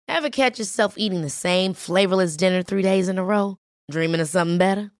Ever catch yourself eating the same flavorless dinner 3 days in a row? Dreaming of something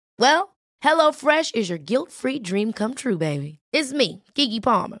better? Well, HelloFresh is your guilt-free dream come true, baby. It's me, Keke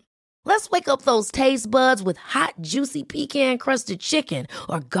Palmer. Let's wake up those taste buds with hot, juicy pecan-crusted chicken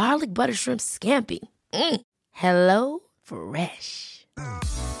or garlic butter shrimp scampi. Hello Fresh.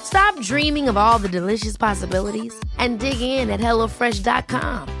 Stop dreaming of all the delicious possibilities and dig in at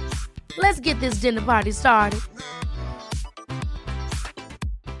HelloFresh.com. Let's get this dinner party started.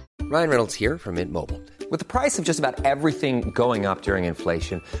 Ryan Reynolds here from Mint Mobile. With the price of just about everything going up during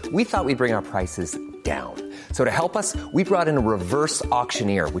inflation, we thought we'd bring our prices down. So to help us, we brought in a reverse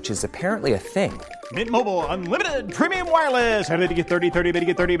auctioneer, which is apparently a thing. Mint Mobile Unlimited Premium Wireless. How to get 30, 30, bit to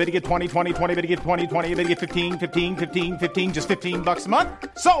get 30, bit to get 20, 20, 20, bit to get 20, 20, bit to get 15, 15, 15, 15, just $15 a month?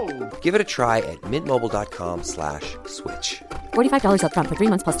 Sold! Give it a try at mintmobile.com/switch. $45 up front for 3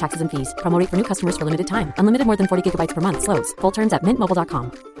 months plus taxes and fees. Promo rate for new customers for limited time. Unlimited more than 40 gigabytes per month. Slows full terms at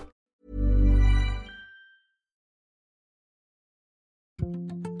mintmobile.com.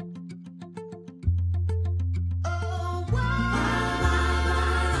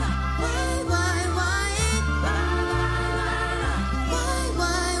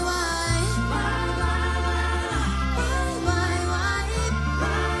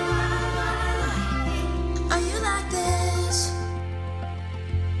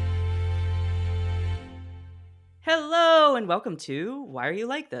 Hello and welcome to Why Are You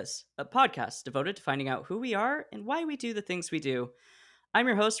Like This? A podcast devoted to finding out who we are and why we do the things we do. I'm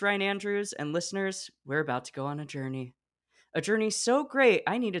your host, Ryan Andrews, and listeners, we're about to go on a journey. A journey so great,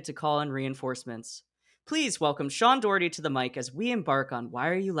 I needed to call in reinforcements. Please welcome Sean Doherty to the mic as we embark on Why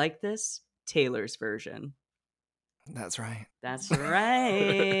Are You Like This? Taylor's version. That's right. That's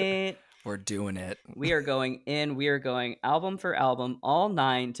right. We're doing it. We are going in. We are going album for album, all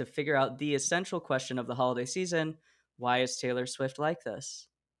 9, to figure out the essential question of the holiday season. Why is Taylor Swift like this?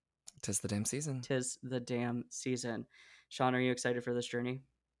 'Tis the damn season. 'Tis the damn season. Sean, are you excited for this journey?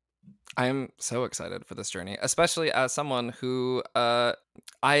 I am so excited for this journey, especially as someone who I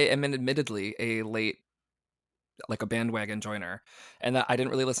am admittedly a late, like a bandwagon joiner, and that I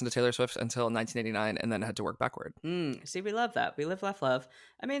didn't really listen to Taylor Swift until 1989 and then had to work backward. See, we love that. We live, laugh, love.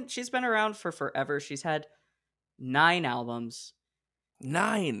 I mean, she's been around for forever. She's had 9 albums.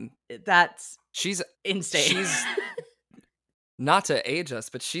 9. That's She's insane. She's not to age us,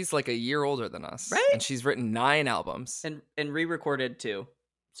 but she's like a year older than us. Right? And she's written 9 albums. and re-recorded too.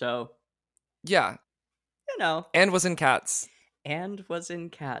 So, Yeah. you know. And was in Cats. And was in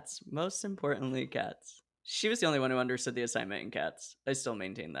Cats. Most importantly, Cats. She was the only one who understood the assignment in Cats. I still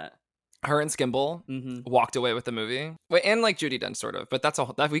maintain that. Her and Skimble walked away with the movie. Wait, and like Judi Dench, sort of. But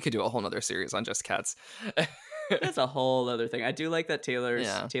that we could do a whole nother series on just cats. That's a whole other thing. I do like that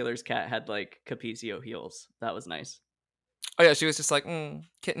Taylor's cat had like Capizio heels. That was nice. Oh yeah, she was just like,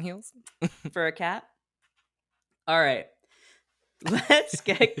 kitten heels. For a cat? All right. Let's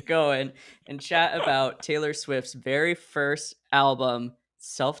get going and chat about Taylor Swift's very first album,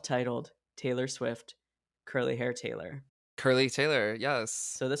 self-titled Taylor Swift, Curly Hair Taylor. Curly Taylor, yes.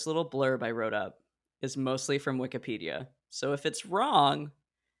 So this little blurb I wrote up is mostly from Wikipedia. So if it's wrong,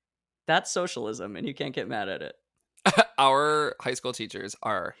 that's socialism and you can't get mad at it. Our high school teachers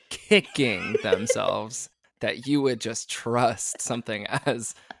are kicking themselves that you would just trust something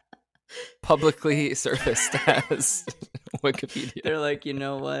as publicly surfaced as Wikipedia. They're like, you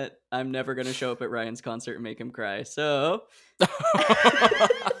know what? I'm never going to show up at Ryan's concert and make him cry. So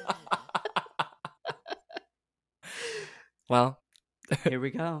well, here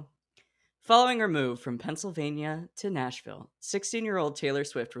we go. Following her move from Pennsylvania to Nashville, 16-year-old Taylor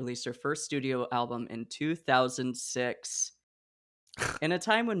Swift released her first studio album in 2006. In a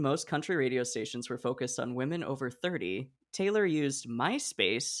time when most country radio stations were focused on women over 30, Taylor used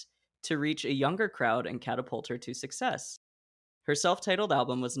MySpace to reach a younger crowd and catapult her to success. Her self-titled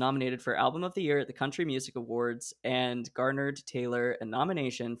album was nominated for Album of the Year at the Country Music Awards and garnered Taylor a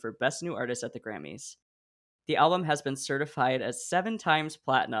nomination for Best New Artist at the Grammys. The album has been certified as 7 times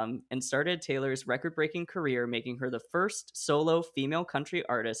platinum and started Taylor's record-breaking career, making her the first solo female country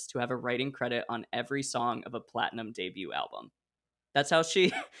artist to have a writing credit on every song of a platinum debut album. That's how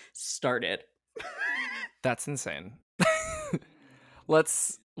she started. That's insane.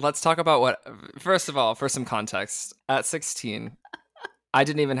 Let's talk about what, first of all, for some context, at 16, I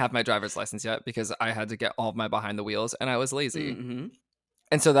didn't even have my driver's license yet because I had to get all of my behind the wheels and I was lazy. Mm-hmm.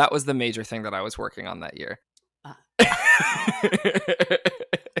 And so that was the major thing that I was working on that year.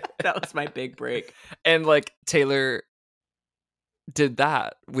 That was my big break. And like Taylor did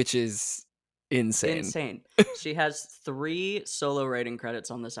that, which is insane. She has 3 solo writing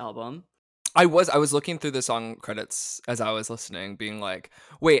credits on this album. I was looking through the song credits as I was listening, being like,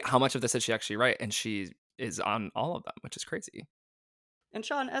 wait, how much of this did she actually write? And she is on all of them, which is crazy. And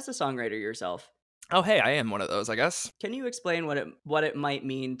Sean, as a songwriter yourself, Oh, hey, I am one of those, I guess. can you explain what it might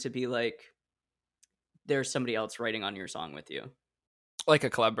mean to be like there's somebody else writing on your song with you? Like a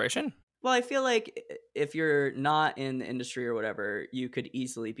collaboration? Well, I feel like if you're not in the industry or whatever, you could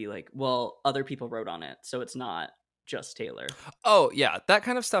easily be like, well, other people wrote on it, so it's not just Taylor. Oh, yeah. That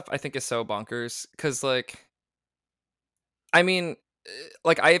kind of stuff I think is so bonkers. Because, like, I mean,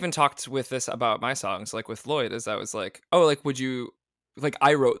 like, I even talked with this about my songs, like with Lloyd, as I was like, oh, like, would you, like,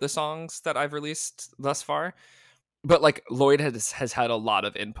 I wrote the songs that I've released thus far, but, like, Lloyd has had a lot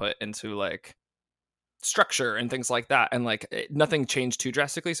of input into, like, structure and things like that, and like nothing changed too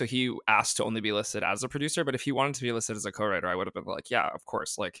drastically, so he asked to only be listed as a producer. But if he wanted to be listed as a co-writer, I would have been like, yeah, of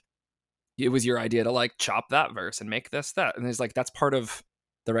course, like it was your idea to like chop that verse and make this that, and he's like, that's part of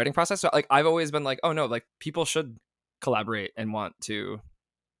the writing process. So like I've always been like, oh no, like people should collaborate and want to.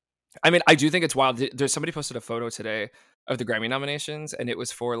 I mean, I do think it's wild. There's somebody posted a photo today of the Grammy nominations, and it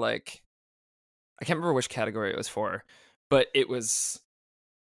was for like, I can't remember which category it was for, but it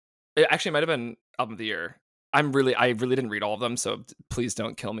actually might have been album of the year. I really didn't read all of them, so please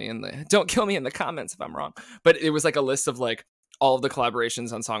don't kill me in the comments if I'm wrong. But it was like a list of like all of the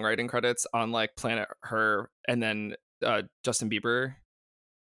collaborations on songwriting credits on like Planet Her, and then Justin Bieber,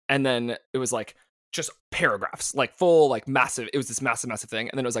 and then it was like just paragraphs, like full, like massive. It was this massive thing,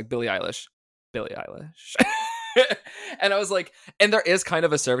 and then it was like Billie Eilish. And I was like, and there is kind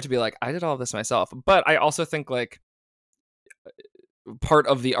of a serve to be like, I did all of this myself, but I also think like part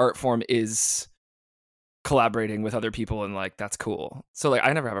of the art form is collaborating with other people, and like that's cool. So like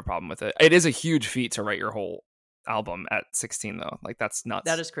I never have a problem with it. It is a huge feat to write your whole album at 16 though. Like that's nuts.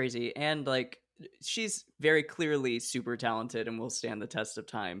 That is crazy. And like she's very clearly super talented and will stand the test of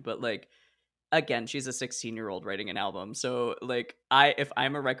time, but like again, she's a 16-year-old writing an album. So like if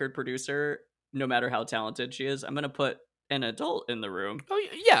I'm a record producer, no matter how talented she is, I'm going to put an adult in the room. Oh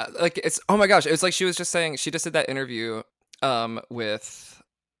yeah, like it's, oh my gosh, it was like she was just saying, she just did that interview with,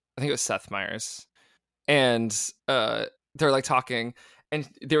 I think it was Seth Meyers, and they're like talking, and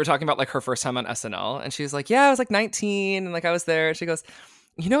they were talking about like her first time on SNL, and she's like, yeah, I was like 19 and like I was there, and she goes,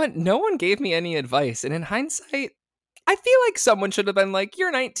 you know what, no one gave me any advice, and in hindsight I feel like someone should have been like,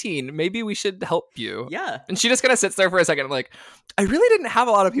 you're 19, maybe we should help you. Yeah. And she just kind of sits there for a second like, I really didn't have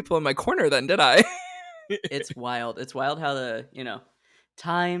a lot of people in my corner then, did I? It's wild how the,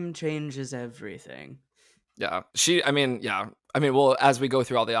 time changes everything. Yeah. I mean, well, as we go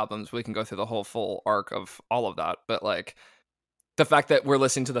through all the albums, we can go through the whole full arc of all of that. But like the fact that we're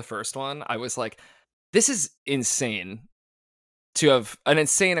listening to the first one, I was like, this is insane to have an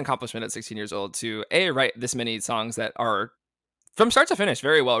insane accomplishment at 16 years old to write this many songs that are from start to finish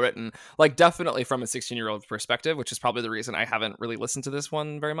very well written, like definitely from a 16-year-old perspective, which is probably the reason I haven't really listened to this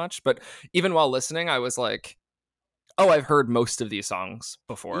one very much. But even while listening, I was like, oh, I've heard most of these songs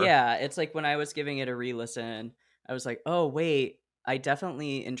before. Yeah, it's like when I was giving it a re-listen, I was like, oh, wait, I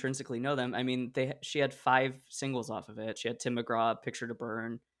definitely intrinsically know them. I mean, she had 5 singles off of it. She had Tim McGraw, Picture to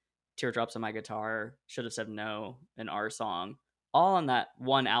Burn, Teardrops on My Guitar, Should Have Said No, and Our Song, all on that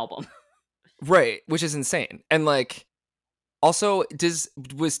one album. Right, which is insane. And like, also,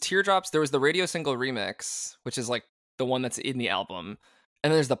 was Teardrops, there was the radio single remix, which is like the one that's in the album,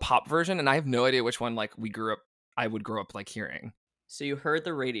 and then there's the pop version, and I have no idea which one like I would grow up like hearing. So you heard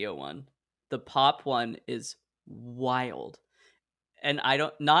the radio one. The pop one is wild. And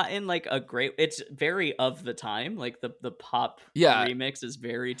not in like a great, it's very of the time. Like the pop remix is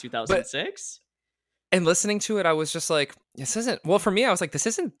very 2006. And listening to it, I was just like, this isn't, well, for me, I was like, this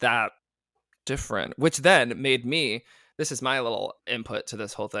isn't that different, which then made me, this is my little input to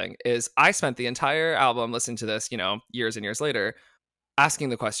this whole thing, is I spent the entire album listening to this, years and years later, asking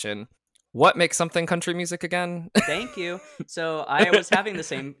the question, what makes something country music again? Thank you. So I was having the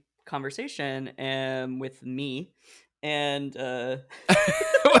same conversation with me, and I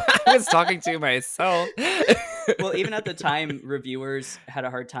was talking to myself. Well, even at the time, reviewers had a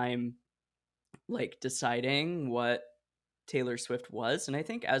hard time like deciding what Taylor Swift was. And I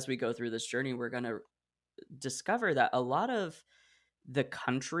think as we go through this journey, we're going to discover that a lot of the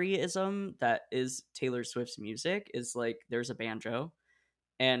countryism that is Taylor Swift's music is like, there's a banjo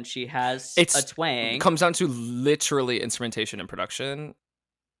and she has a twang. It comes down to literally instrumentation and production.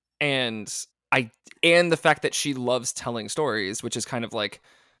 And the fact that she loves telling stories, which is kind of like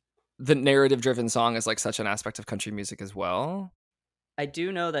the narrative driven song is like such an aspect of country music as well. I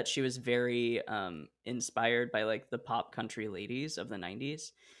do know that she was very inspired by like the pop country ladies of the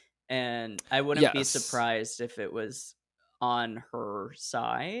 90s. And I wouldn't be surprised if it was on her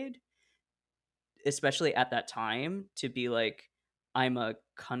side. especially at that time, to be like, I'm a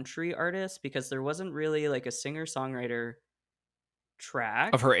country artist, because there wasn't really like a singer-songwriter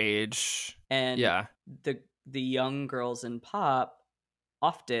track Of her age. and Yeah. the young girls in pop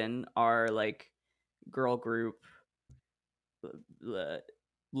often are like girl group,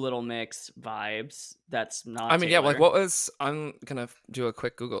 Little Mix vibes. That's not I mean, yeah, like Taylor. I'm gonna do a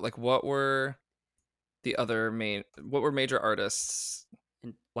quick Google. Like, what were major artists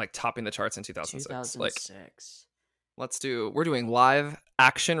In like topping the charts in 2006? Like, 2006. we're doing live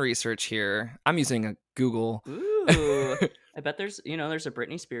action research here. I'm using a Google. Ooh. I bet there's a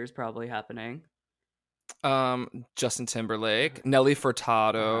Britney Spears probably happening. Justin Timberlake, Nelly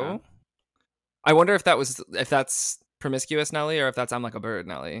Furtado. Uh-huh. I wonder if that's Promiscuous Nelly or if that's I'm Like a Bird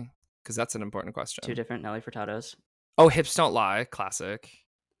Nelly, because that's an important question. Two different Nelly Furtados. Oh, Hips Don't Lie, classic.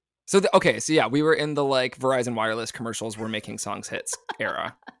 So so yeah, we were in the like Verizon Wireless commercials were making songs hits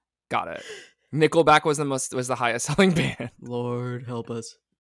era. Got it. Nickelback was the highest selling band, Lord help us.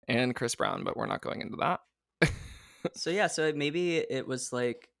 and Chris Brown, but we're not going into that. So yeah, so maybe it was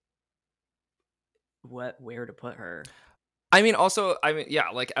like where to put her. I mean, yeah,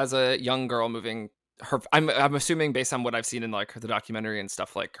 like as a young girl moving I'm assuming based on what I've seen in like the documentary and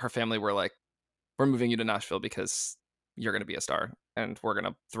stuff, like her family were like, we're moving you to Nashville because you're going to be a star and we're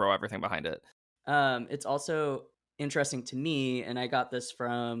going to throw everything behind it. It's also interesting to me, and I got this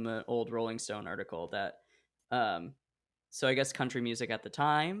from an old Rolling Stone article, that so I guess country music at the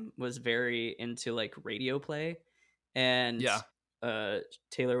time was very into like radio play, and Yeah.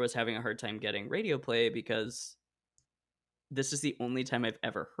 Taylor was having a hard time getting radio play because this is the only time I've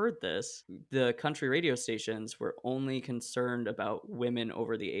ever heard this. The country radio stations were only concerned about women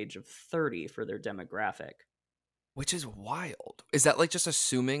over the age of 30 for their demographic. Which is wild. Is that like just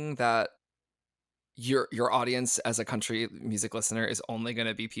assuming that your audience as a country music listener is only going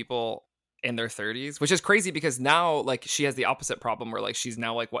to be people in their 30s? Which is crazy because now like she has the opposite problem where like she's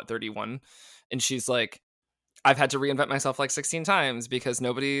now like 31, and she's like, I've had to reinvent myself like 16 times because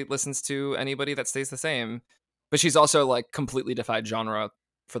nobody listens to anybody that stays the same. But she's also like completely defied genre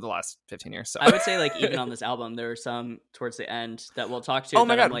for the last 15 years. So I would say like even on this album, there are some towards the end that we'll talk to. Oh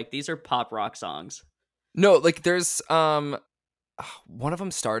my that I'm God. like, these are pop rock songs. No, like there's one of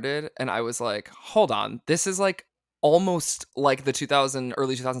them started and I was like, hold on, this is like almost like the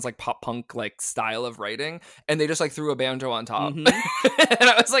early 2000s like pop punk like style of writing, and they just like threw a banjo on top. Mhm. And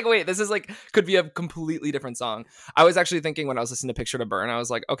I was like, wait, this is like could be a completely different song. I was actually thinking when I was listening to Picture to Burn, I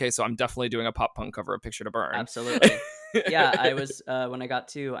was like, okay, so I'm definitely doing a pop punk cover of Picture to Burn. Absolutely. Yeah, I was when I got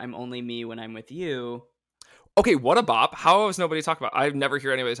to I'm Only Me When I'm With You. Okay, What a Bop. How has nobody talked about? I've never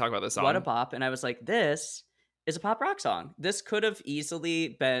heard anybody talk about this song. What a Bop. And I was like, this is a pop rock song. This could have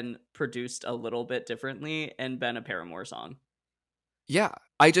easily been produced a little bit differently and been a Paramore song. Yeah,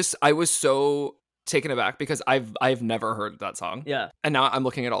 I was so taken aback because I've never heard that song. Yeah. And now I'm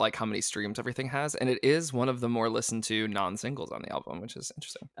looking at like how many streams everything has, and it is one of the more listened to non-singles on the album, which is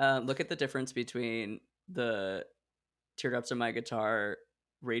interesting. Look at the difference between the Teardrops on My Guitar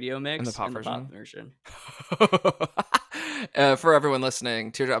radio mix And the pop version. For everyone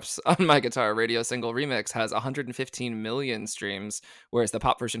listening, Teardrops on My Guitar radio single remix has 115 million streams, whereas the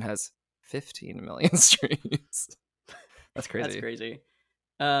pop version has 15 million streams. That's crazy. That's crazy.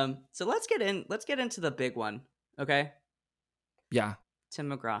 So let's get into the big one, okay? Yeah.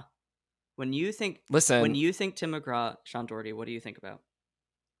 Tim McGraw. When you think Tim McGraw, Sean Doherty, what do you think about?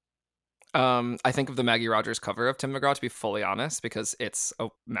 I think of the Maggie Rogers cover of Tim McGraw, to be fully honest, because it's a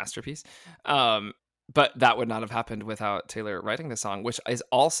masterpiece. But that would not have happened without Taylor writing the song, which is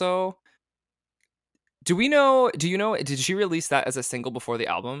also. Do you know? Did she release that as a single before the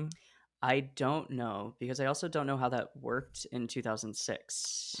album? I don't know, because I also don't know how that worked in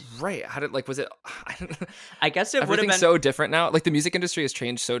 2006. Right? How did was it? I guess it would have been so different now. Like the music industry has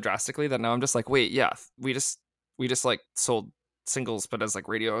changed so drastically that now I'm just like, wait, yeah, we just like sold singles, but as like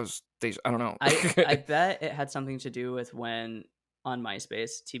radio station. I don't know. I bet it had something to do with when on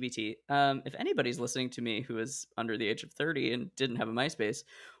MySpace, TBT. If anybody's listening to me who is under the age of 30 and didn't have a MySpace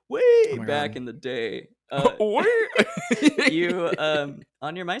way back in the day, you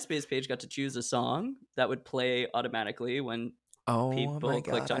on your MySpace page got to choose a song that would play automatically when people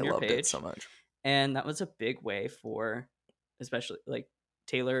clicked on your page. It so much. And that was a big way for especially like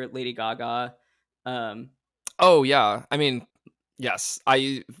Taylor, Lady Gaga. Oh yeah, I mean, yes,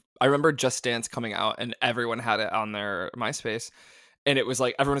 I remember Just Dance coming out and everyone had it on their MySpace, and it was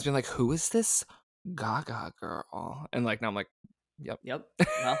like everyone's been like, who is this Gaga girl? And like now I'm like, yep.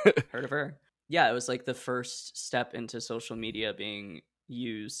 Well, heard of her. Yeah, it was like the first step into social media being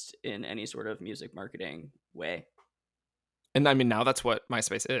used in any sort of music marketing way. And I mean, now that's what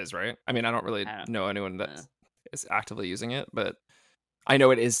MySpace is, right? I mean, I don't really know anyone that Yeah. is actively using it, but I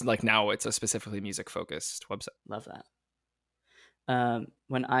know it is like now it's a specifically music focused website. Love that.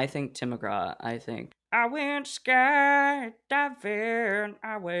 When I think Tim McGraw, I think I went skydiving.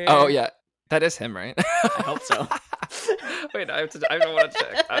 I went. Oh yeah, that is him, right? I hope so. Wait, I don't want to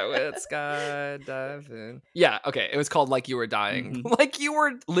check. I went skydiving. Yeah, okay. It was called Like You Were Dying. Mhm. Like you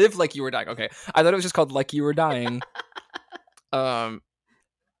were live like you were dying. Okay, I thought it was just called Like You Were Dying. No,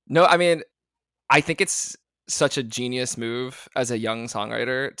 I mean, I think it's such a genius move as a young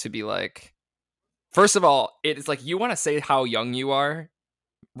songwriter to be like, first of all, it's like you want to say how young you are,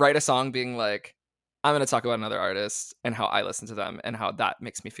 write a song being like, I'm going to talk about another artist and how I listen to them and how that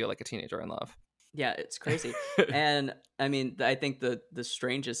makes me feel like a teenager in love. Yeah, it's crazy. And I mean, I think the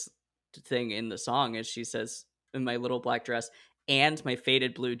strangest thing in the song is she says, in my little black dress and my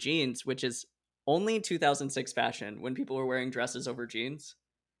faded blue jeans, which is only 2006 fashion when people were wearing dresses over jeans.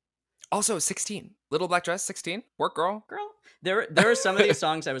 Also, 16. Little black dress, 16. Work, girl. Girl. There are some of these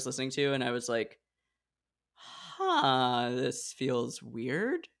songs I was listening to and I was like, this feels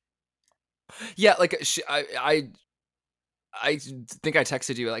weird. Yeah, like I think I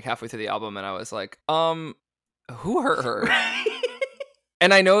texted you like halfway through the album and I was like, who hurt her?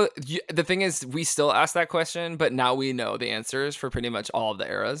 And I know the thing is we still ask that question, but now we know the answers for pretty much all of the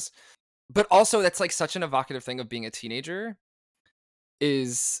eras. But also that's like such an evocative thing of being a teenager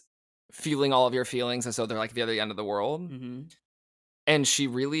is feeling all of your feelings as though they're like the other end of the world. Mm-hmm. And she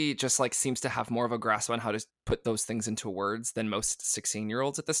really just like seems to have more of a grasp on how to put those things into words than most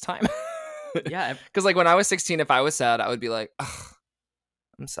 16-year-olds at this time. Yeah. Because like when I was 16, if I was sad, I would be like, ugh,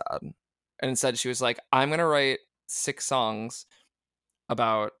 I'm sad. And instead she was like, I'm going to write 6 songs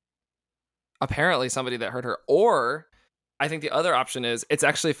about apparently somebody that hurt her. Or I think the other option is, it's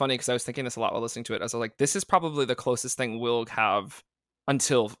actually funny because I was thinking this a lot while listening to it. I was like, this is probably the closest thing we'll have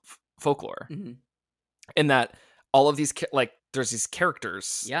until folklore. Mm-hmm. In that all of these, like, there's these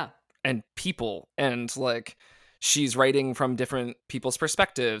characters Yeah. and people, and like she's writing from different people's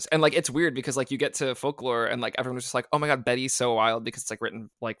perspectives. And like it's weird because like you get to folklore and like everyone was just like, oh my god, Betty's so wild because it's like written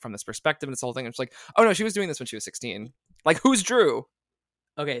like from this perspective and it's the whole thing. It's like, oh no, she was doing this when she was 16. Like, who's Drew?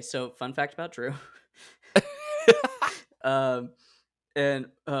 Okay, so fun fact about Drew. And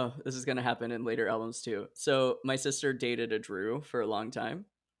this is gonna happen in later albums too. So my sister dated a Drew for a long time.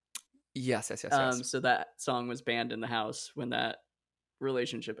 Yes. So that song was banned in the house when that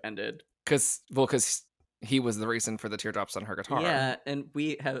relationship ended. Because he was the reason for the teardrops on her guitar. Yeah, and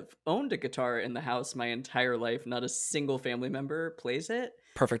we have owned a guitar in the house my entire life. Not a single family member plays it.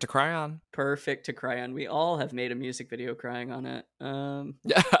 Perfect to cry on. Perfect to cry on. We all have made a music video crying on it.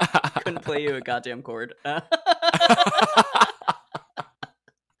 Yeah. Couldn't play you a goddamn chord.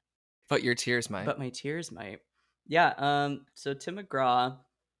 But your tears might. But my tears might. Yeah. So Tim McGraw,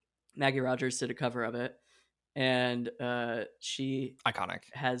 Maggie Rogers did a cover of it, and she iconic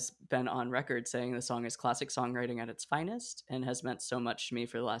has been on record saying the song is classic songwriting at its finest and has meant so much to me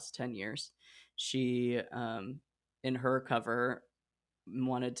for the last 10 years. She, in her cover,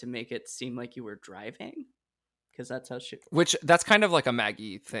 wanted to make it seem like you were driving because that's how she. Which that's kind of like a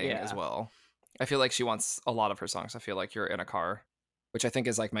Maggie thing as Yeah. well. I feel like she wants a lot of her songs. I feel like you're in a car, which I think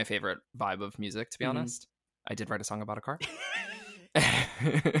is like my favorite vibe of music, to be honest. I did write a song about a car.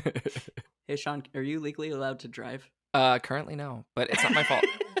 Hey, Sean, are you legally allowed to drive? Currently no, but it's not my fault.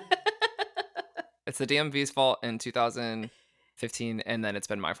 It's the DMV's fault in 2015, and then it's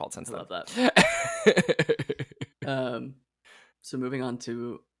been my fault since I then. love that. So moving on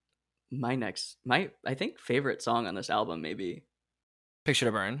to my I think favorite song on this album, maybe. Picture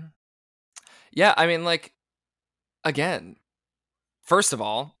to Burn. Yeah, I mean, like, again, first of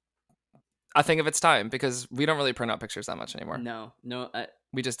all, a thing of its time, because we don't really print out pictures that much anymore. No.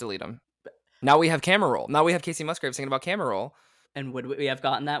 We just delete them. Now we have Camera Roll. Now we have Casey Musgrave singing about Camera Roll. And would we have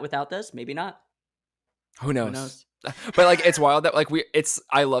gotten that without this? Maybe not. Who knows? But like, it's wild that like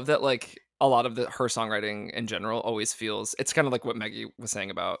I love that like a lot of her songwriting in general always feels, it's kind of like what Maggie was saying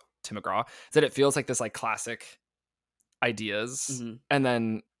about Tim McGraw, is that it feels like this like classic ideas, and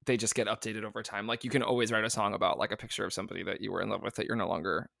then they just get updated over time. Like you can always write a song about like a picture of somebody that you were in love with that you're no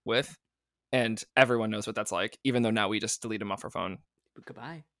longer with, and everyone knows what that's like, even though now we just delete them off our phone.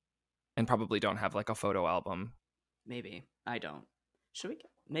 Goodbye. And probably don't have like a photo album. Maybe. I don't. Should we?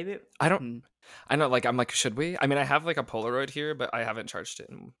 Maybe. I don't. I know, like, I'm like, should we? I mean, I have like a Polaroid here, but I haven't charged it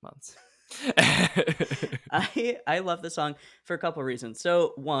in months. I love the song for a couple of reasons.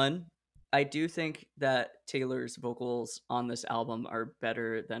 So one, I do think that Taylor's vocals on this album are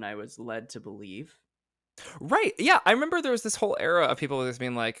better than I was led to believe. Right. Yeah. I remember there was this whole era of people just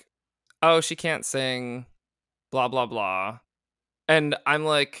being like, oh, she can't sing. blah blah blah. And I'm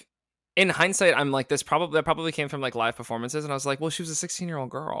like, in hindsight, I'm like, that probably came from like live performances, and I was like, well, she was a 16-year-old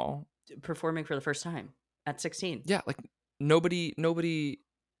girl performing for the first time at 16. Yeah, like nobody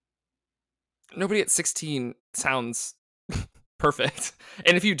at 16 sounds perfect.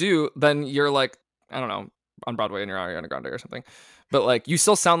 And if you do, then you're like, I don't know, on Broadway and you're Ariana Grande or something. But like you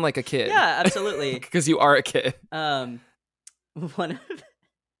still sound like a kid. Yeah, absolutely. Because you are a kid. One of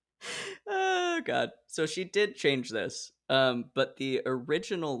oh god. So she did change this. But the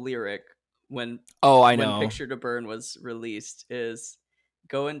original lyric when Picture to Burn was released is,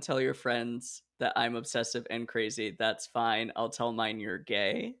 go and tell your friends that I'm obsessive and crazy. That's fine. I'll tell mine you're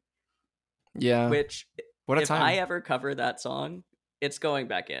gay. Yeah. Which, what a if time. I ever cover that song, it's going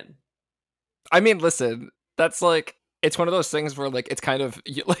back in. I mean, listen, that's like, it's one of those things where like it's kind of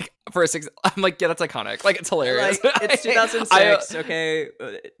like for a six. I'm like, yeah, that's iconic. Like it's hilarious. Like, it's 2006. Okay,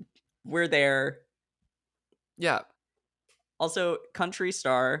 we're there. Yeah. Also, country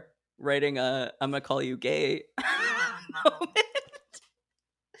star writing a "I'm gonna call you gay" moment.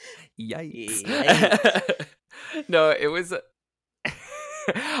 Yikes. No, it was.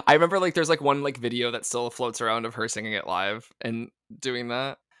 I remember like there's like one like video that still floats around of her singing it live and doing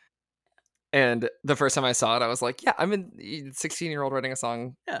that. And the first time I saw it, I was like, yeah, I'm a 16-year-old writing a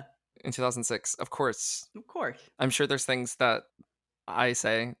song in 2006. Of course. I'm sure there's things that I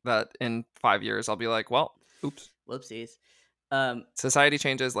say that in 5 years I'll be like, well, oops. Whoopsies. Society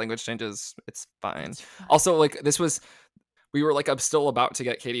changes, language changes. It's fine. Also, like we were like, I'm still about to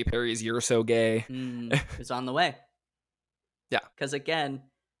get Katy Perry's "You're So Gay." It's on the way. Yeah. Because again,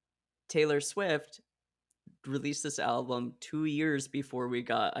 Taylor Swift released this album 2 years before we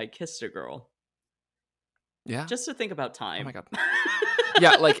got "I Kissed a Girl." Yeah. Just to think about time. Oh my god.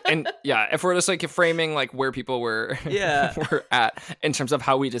 Yeah, like, and yeah, if we're just like framing like where people were were at in terms of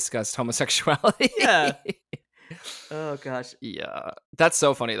how we discussed homosexuality. Yeah. Oh gosh. Yeah. That's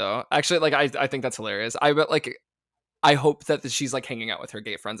so funny though. Actually, like I think that's hilarious. I hope that she's like hanging out with her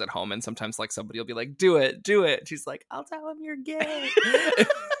gay friends at home, and sometimes like somebody will be like, do it. She's like, I'll tell him you're gay.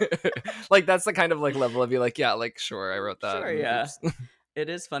 Like that's the kind of like level of be like, yeah, like sure, I wrote that. Sure, yeah. It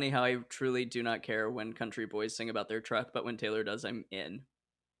is funny how I truly do not care when country boys sing about their truck, but when Taylor does, I'm in.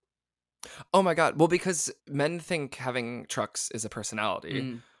 Oh my god. Well, because men think having trucks is a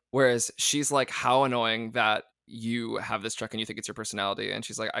personality, whereas she's like, how annoying that you have this truck and you think it's your personality, and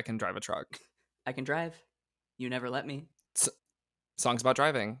she's like, I can drive a truck. I can drive. You never let me. Songs about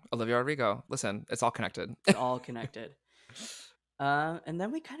driving. Olivia Rodrigo. Listen, it's all connected. It's all connected. And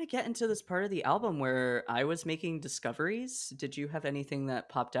then we kind of get into this part of the album where I was making discoveries. Did you have anything that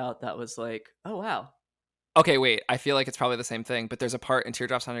popped out that was like, oh, wow? Okay, wait. I feel like it's probably the same thing, but there's a part in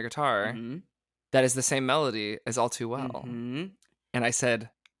Teardrops on Your Guitar that is the same melody as All Too Well. And I said,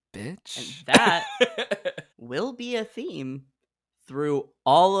 bitch. And that will be a theme through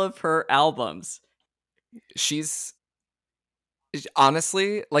all of her albums. She's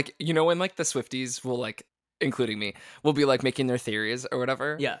honestly like, you know, when like the Swifties will like, including me, will be like making their theories or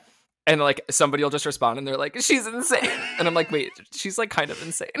whatever. Yeah. And like somebody will just respond and they're like, she's insane. And I'm like, wait, she's like kind of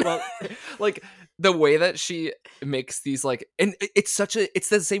insane. Well, like the way that she makes these like, and it's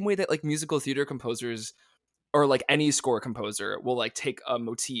the same way that like musical theater composers or like any score composer will like take a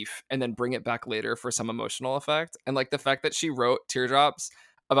motif and then bring it back later for some emotional effect. And like the fact that she wrote Teardrops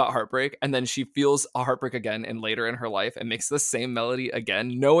about heartbreak and then she feels a heartbreak again and later in her life and makes the same melody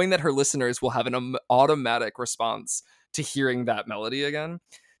again, knowing that her listeners will have an automatic response to hearing that melody again.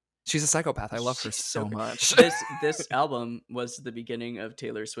 She's a psychopath. I love her so much. This album was the beginning of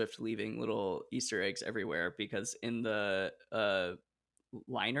Taylor Swift leaving little Easter eggs everywhere, because in the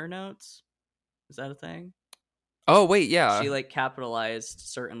liner notes, is that a thing? Oh wait, yeah. She like capitalized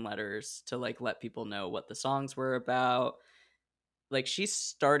certain letters to like let people know what the songs were about. Like, she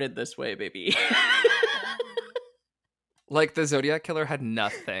started this way, baby. Like the Zodiac Killer had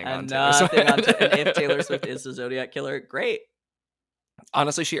nothing on Taylor nothing Swift. And if Taylor Swift is the Zodiac Killer, great.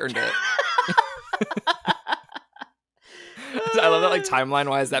 Honestly, she earned it. I love that, like,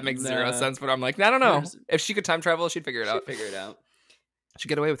 timeline-wise, that makes zero sense, but I'm like, I don't know. If she could time travel, she'd figure it out. She'd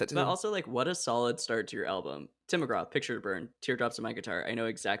get away with it, too. But also, like, what a solid start to your album. Tim McGraw, Picture to Burn, Teardrops on My Guitar. I know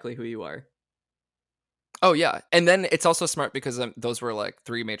exactly who you are. Oh, yeah. And then it's also smart because those were, like,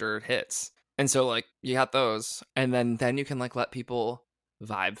 3 major hits. And so, like, you got those. And then you can, like, let people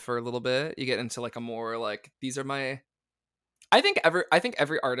vibe for a little bit. You get into, like, a more, like, these are my... I think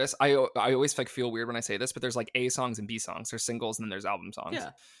every artist, I always like feel weird when I say this, but there's like A songs and B songs. There's singles and then there's album songs. Yeah.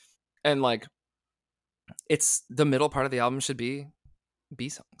 And like, it's the middle part of the album should be B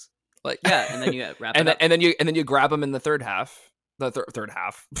songs. Like, yeah, and then you wrap it up. And then you grab them in the third half. The third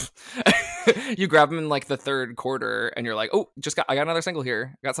half. You grab them in like the third quarter and you're like, oh, I got another single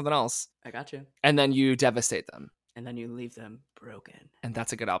here. I got something else. I got you. And then you devastate them. And then you leave them broken. And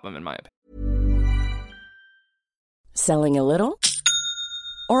that's a good album in my opinion. Selling a little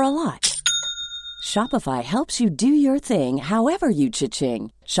or a lot? Shopify helps you do your thing however you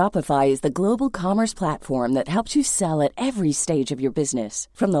cha-ching. Shopify is the global commerce platform that helps you sell at every stage of your business.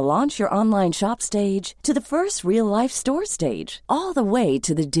 From the launch your online shop stage to the first real-life store stage, all the way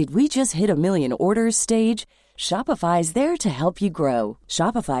to the did we just hit a million orders stage. Shopify is there to help you grow.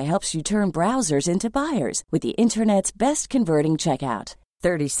 Shopify helps you turn browsers into buyers with the internet's best converting checkout.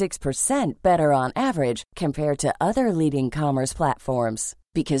 36% better on average compared to other leading commerce platforms.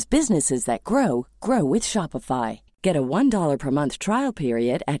 Because businesses that grow, grow with Shopify. Get a $1 per month trial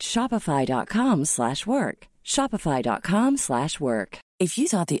period at shopify.com/work. Shopify.com/work. If you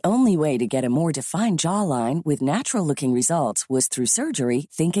thought the only way to get a more defined jawline with natural-looking results was through surgery,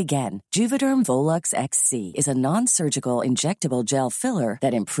 think again. Juvederm Volux XC is a non-surgical injectable gel filler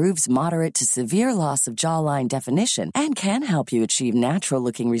that improves moderate to severe loss of jawline definition and can help you achieve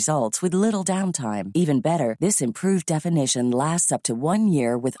natural-looking results with little downtime. Even better, this improved definition lasts up to 1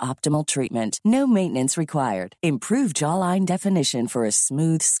 year with optimal treatment. No maintenance required. Improve jawline definition for a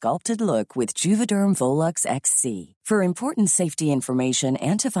smooth, sculpted look with Juvederm Volux XC. For important safety information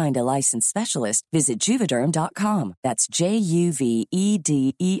and to find a licensed specialist, visit Juvederm.com. That's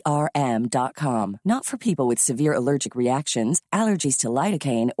JUVEDERM.com. Not for people with severe allergic reactions, allergies to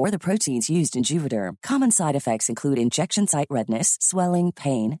lidocaine, or the proteins used in Juvederm. Common side effects include injection site redness, swelling,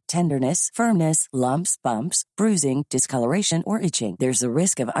 pain, tenderness, firmness, lumps, bumps, bruising, discoloration, or itching. There's a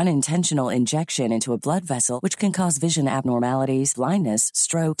risk of unintentional injection into a blood vessel, which can cause vision abnormalities, blindness,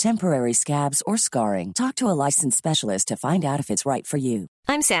 stroke, temporary scabs, or scarring. Talk to a licensed specialist to find out if it's right for you.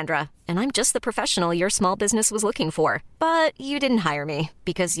 I'm Sandra, and I'm just the professional your small business was looking for. But you didn't hire me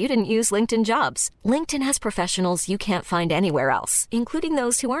because you didn't use LinkedIn Jobs. LinkedIn has professionals you can't find anywhere else, including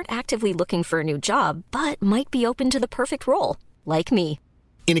those who aren't actively looking for a new job, but might be open to the perfect role, like me.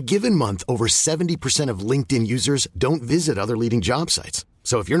 In a given month, over 70% of LinkedIn users don't visit other leading job sites.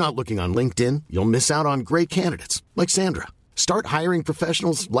 So if you're not looking on LinkedIn, you'll miss out on great candidates like Sandra. Start hiring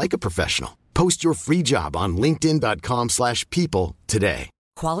professionals like a professional. Post your free job on linkedin.com/people today.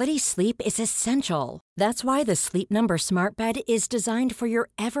 Quality sleep is essential. That's why the Sleep Number Smart Bed is designed for your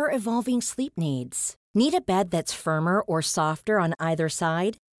ever-evolving sleep needs. Need a bed that's firmer or softer on either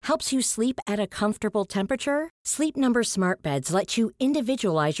side? Helps you sleep at a comfortable temperature? Sleep Number Smart Beds let you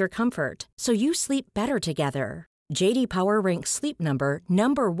individualize your comfort so you sleep better together. J.D. Power ranks Sleep Number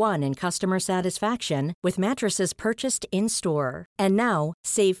number 1 in customer satisfaction with mattresses purchased in-store. And now,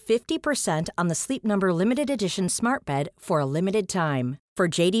 save 50% on the Sleep Number Limited Edition Smart Bed for a limited time. For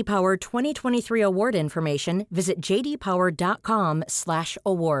J.D. Power 2023 award information, visit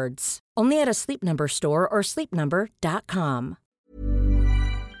jdpower.com/awards. Only at a Sleep Number store or sleepnumber.com.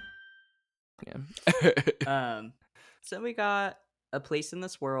 Yeah. So we got A Place in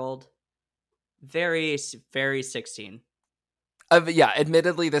This World. Very, very 16. Yeah,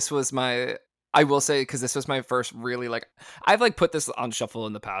 admittedly, this was I will say, because this was my first really, like, I've, like, put this on shuffle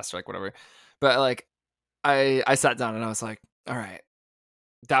in the past, or, like, whatever. But, like, I sat down and I was like, all right.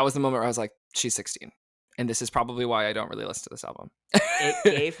 That was the moment where I was like, she's 16. And this is probably why I don't really listen to this album. It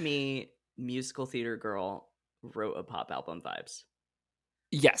gave me musical theater girl wrote a pop album vibes.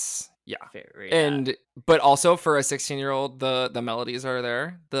 Yes. Yeah. Very, but also for a 16-year-old, the melodies are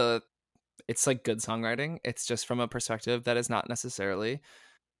there. It's like good songwriting. It's just from a perspective that is not necessarily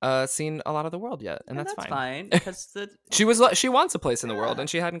seen a lot of the world yet, and that's fine. Because she wants a place in the world, and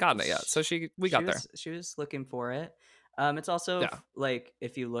she hadn't gotten it yet, so we got there. She was looking for it. It's also like,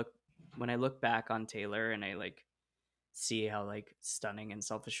 if you look, when I look back on Taylor and I like see how like stunning and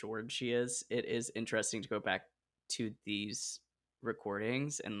self-assured she is, it is interesting to go back to these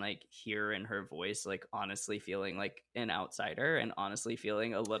recordings and like hear in her voice like honestly feeling like an outsider and honestly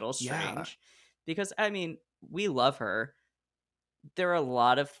feeling a little strange, because I mean, we love her. There are a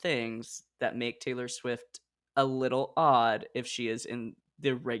lot of things that make Taylor Swift a little odd if she is in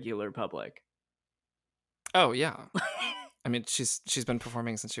the regular public. Oh yeah. I mean, she's been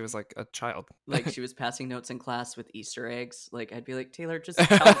performing since she was like a child. Like, she was passing notes in class with Easter eggs. Like, I'd be like, Taylor, just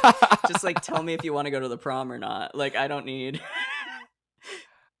tell me if you want to go to the prom or not. Like, I don't need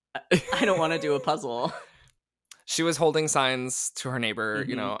I don't want to do a puzzle. She was holding signs to her neighbor,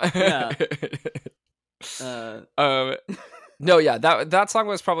 you know. Yeah. No, yeah, that song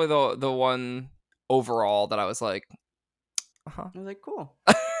was probably the one overall that I was like, I was like, cool.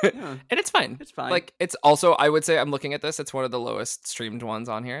 Yeah. And it's fine. It's fine. Like, it's also, I would say, I'm looking at this, it's one of the lowest streamed ones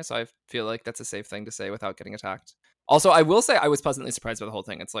on here, so I feel like that's a safe thing to say without getting attacked. Also, I will say I was pleasantly surprised by the whole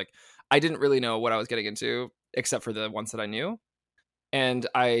thing. It's like I didn't really know what I was getting into except for the ones that I knew. And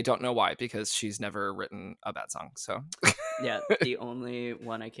I don't know why, because she's never written a bad song. So Yeah, the only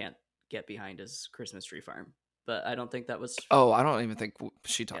one I can't get behind is Christmas Tree Farm. But I don't think that was... Oh, I don't even think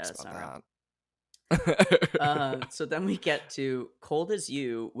she Yeah, talks it's about not that. So then we get to Cold as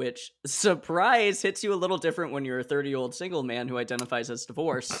You, which, surprise, hits you a little different when you're a 30-year-old single man who identifies as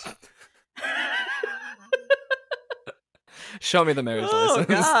divorced. Show me the marriage license.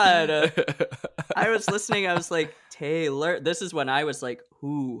 Oh, God. I was listening. I was like, Taylor. This is when I was like,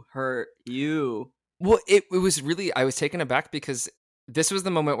 who hurt you? Well, it was really, I was taken aback because this was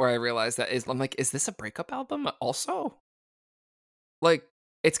the moment where I realized that I'm like, is this a breakup album also? Like,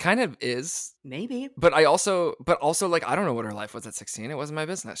 it's kind of is. Maybe. But also like, I don't know what her life was at 16. It wasn't my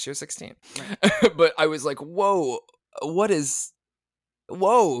business. She was 16. Right. But I was like, whoa,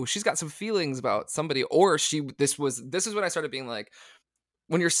 she's got some feelings about somebody. Or this is when I started being like,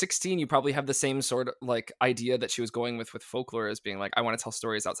 when you're 16, you probably have the same sort of like idea that she was going with Folklore, as being like, I want to tell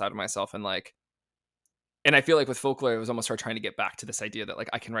stories outside of myself. And like, and I feel like with Folklore, it was almost her trying to get back to this idea that like,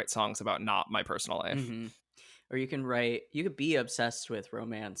 I can write songs about not my personal life. Mm-hmm. Or you could be obsessed with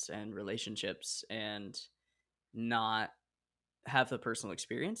romance and relationships and not have the personal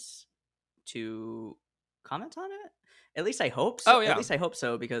experience to comment on it. At least I hope so. Oh, yeah. At least I hope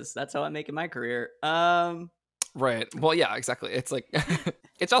so, because that's how I'm making my career. Right. Well, yeah, exactly. It's like,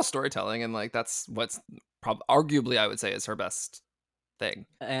 it's all storytelling, and like, that's what's arguably, I would say, is her best thing.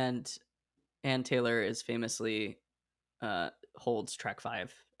 And Taylor is famously holds track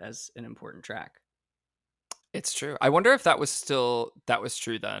 5 as an important track. It's true. I wonder if that was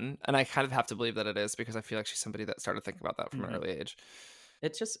true then. And I kind of have to believe that it is, because I feel like she's somebody that started thinking about that from an early age.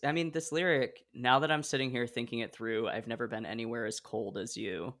 It's just, I mean, this lyric, now that I'm sitting here thinking it through, I've never been anywhere as cold as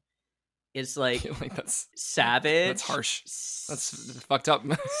you. It's like, that's savage. That's harsh. That's fucked up.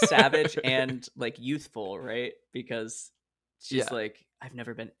 Savage and like youthful, right? Because she's like, I've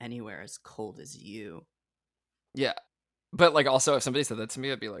never been anywhere as cold as you. Yeah. But like, also, if somebody said that to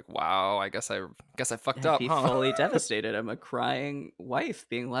me, I'd be like, wow, I guess I fucked up, I'd be fully devastated. I'm a crying wife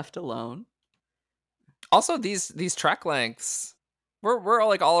being left alone. Also, these track lengths, we're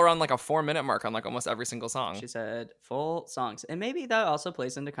like all around like a 4-minute mark on like almost every single song. She said full songs, and maybe that also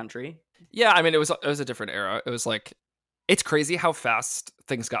plays into country. Yeah, I mean, it was a different era. It was like, it's crazy how fast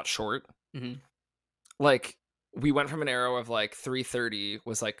things got short. Mm-hmm. Like, we went from an era of like 3:30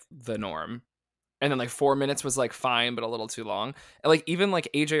 was like the norm, and then like 4 minutes was like fine, but a little too long. And like, even like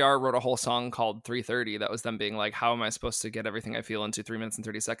AJR wrote a whole song called 3:30 that was them being like, how am I supposed to get everything I feel into 3 minutes and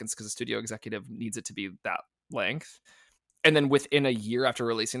 30 seconds, because the studio executive needs it to be that length. And then within a year after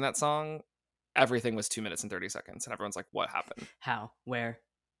releasing that song, everything was 2 minutes and 30 seconds. And everyone's like, what happened? How? Where?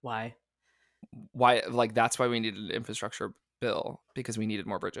 Why? Like, that's why we needed an infrastructure bill, because we needed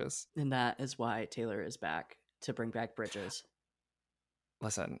more bridges. And that is why Taylor is back to bring back bridges.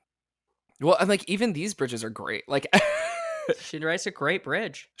 Listen. Well, and like, even these bridges are great. Like, she writes a great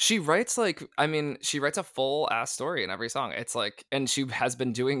bridge. She writes like, I mean, she writes a full ass story in every song. It's like, and she has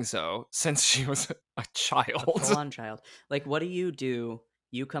been doing so since she was a child. A full-on child. Like, what do?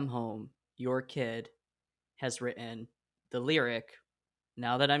 You come home, your kid has written the lyric,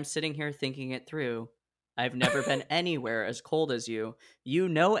 now that I'm sitting here thinking it through, I've never been anywhere as cold as you. You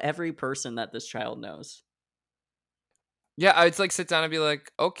know every person that this child knows. Yeah, I'd like sit down and be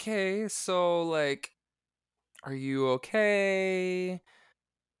like, okay, so like, are you okay?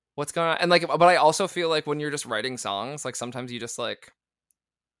 What's going on? And like, but I also feel like when you're just writing songs, like sometimes you just like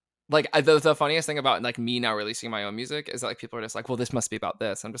the funniest thing about like me now releasing my own music is that like people are just like, well, this must be about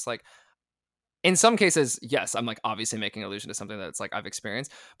this. I'm just like, in some cases, yes, I'm like obviously making allusion to something that's like I've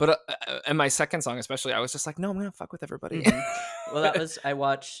experienced. But in my second song, especially, I was just like, no, I'm gonna fuck with everybody. Mm-hmm. Well, I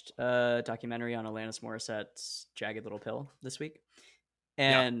watched a documentary on Alanis Morissette's Jagged Little Pill this week,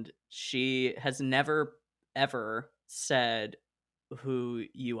 and she has never ever said who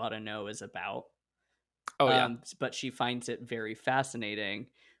You Ought to Know is about. Oh yeah. But she finds it very fascinating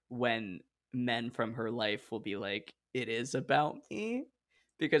when men from her life will be like, it is about me.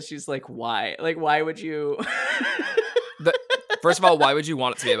 Because she's like, why? Like, why would you? First of all, why would you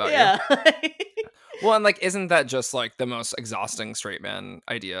want it to be about you? Well, and like, isn't that just like the most exhausting straight man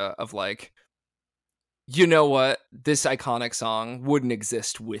idea of like, you know what? This iconic song wouldn't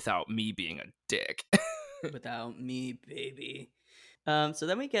exist without me being a dick. Without me, baby. So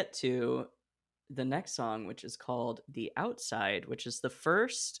then we get to the next song, which is called The Outside, which is the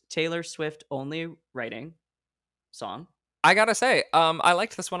first Taylor Swift only writing song. I gotta say, I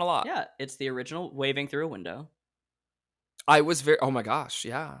liked this one a lot. Yeah, it's the original Waving Through a Window. I was very. Oh my gosh,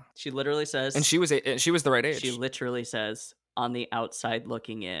 yeah. She literally says, And she was the right age. she literally says, on the outside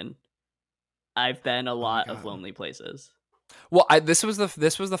looking in, I've been a lot of lonely places. Well, this was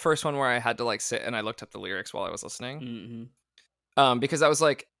the first one where I had to like sit and I looked up the lyrics while I was listening. Because I was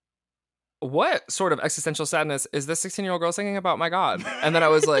like, what sort of existential sadness is this 16-year-old girl singing about? My God. And then I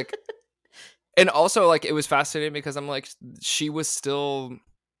was like, and also like it was fascinating because I'm like, she was still,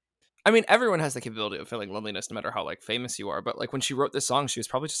 I mean, everyone has the capability of feeling loneliness no matter how like famous you are, but like when she wrote this song, she was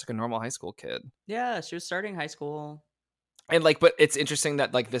probably just like a normal high school kid. Yeah, she was starting high school. And like, but it's interesting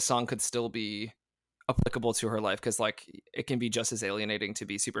that like this song could still be applicable to her life, because like it can be just as alienating to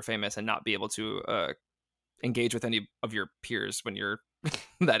be super famous and not be able to engage with any of your peers when you're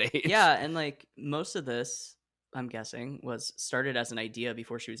that age. Yeah, and like most of this, I'm guessing, was started as an idea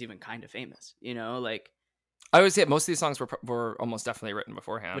before she was even kind of famous, you know, like I would say most of these songs were almost definitely written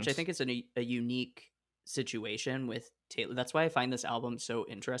beforehand, which I think is a unique situation with Taylor. That's why I find this album so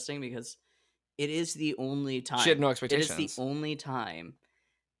interesting, because it is the only time she had no expectations. It is the only time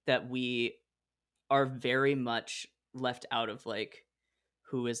that we are very much left out of like,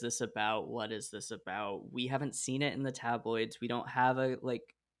 who is this about? What is this about? We haven't seen it in the tabloids. We don't have a like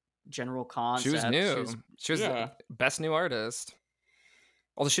general concept. She was new. She was the best new artist.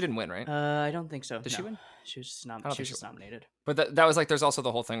 Although she didn't win, right? I don't think so. Did she win? She was just nominated. But that was like, there's also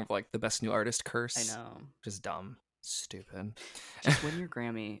the whole thing of like the best new artist curse. I know. Just dumb. Stupid. Just win your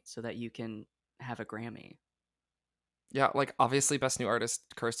Grammy so that you can have a Grammy. Yeah, like obviously best new artist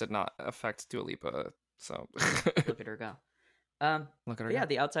curse did not affect Dua Lipa, so Look at her go. Look at her. Yeah,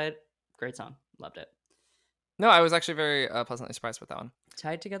 The Outside, great song. Loved it. No, I was actually very pleasantly surprised with that one.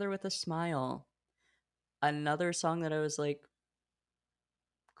 Tied Together with a Smile. Another song that I was like,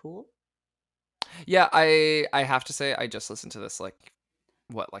 cool. Yeah, I have to say I just listened to this like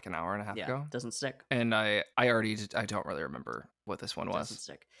an hour and a half ago. Doesn't stick. And I don't really remember what this one was. Doesn't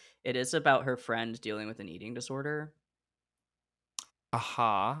stick. It is about her friend dealing with an eating disorder.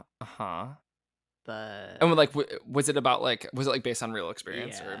 But and like, was it like based on real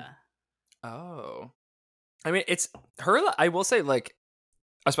experience? Yeah. Or oh, I mean, it's her. I will say, like,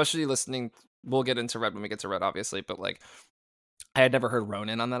 especially listening. We'll get into Red when we get to Red, obviously, but like, I had never heard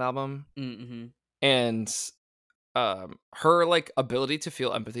Ronan on that album, and her like ability to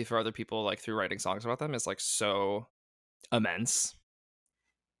feel empathy for other people, like through writing songs about them, is like so immense.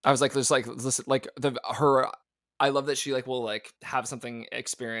 I was like, there's like listen, like her. I love that she like will like have something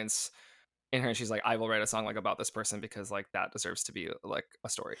experience in her, and she's like, I will write a song like about this person because like that deserves to be like a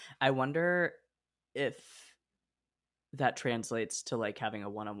story. I wonder if that translates to like having a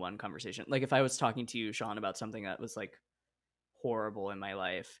one-on-one conversation. Like if I was talking to you, Sean, about something that was like horrible in my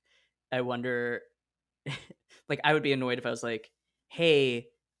life, I wonder like I would be annoyed if I was like, hey,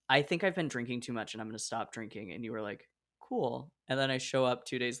 I think I've been drinking too much and I'm going to stop drinking. And you were like, cool. And then I show up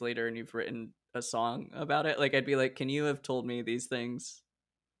 2 days later and you've written a song about it. Like I'd be like, can you have told me these things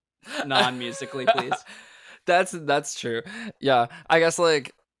non-musically, please? That's true. Yeah, I guess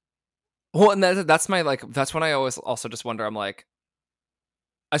like, well, and that's my like, that's when I always also just wonder. I'm like,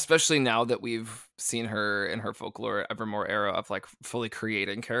 especially now that we've seen her in her Folklore Evermore era of like fully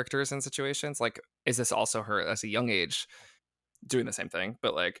creating characters and situations, like, is this also her as a young age doing the same thing?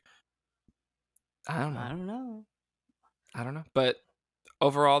 But like, I don't know. But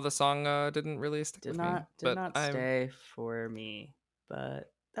overall, the song didn't really stick with me. Did not stay for me,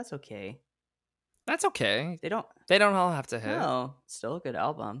 but that's okay. That's okay. They don't all have to hit. No, still a good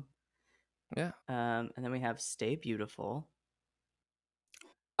album. Yeah. And then we have Stay Beautiful.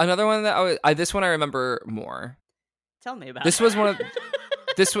 Another one that this one I remember more. Tell me about this. It. Was one of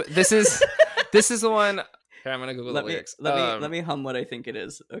this is the one. Here, I'm gonna Google the lyrics. Let me hum what I think it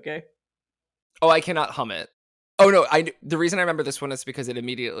is. Okay. Oh, I cannot hum it. Oh no, the reason I remember this one is because it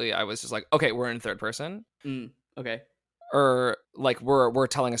immediately I was just like, okay, we're in third person. Okay. Or like we're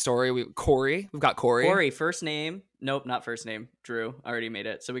telling a story. We've got Corey. Corey, first name. Nope, not first name. Drew. I already made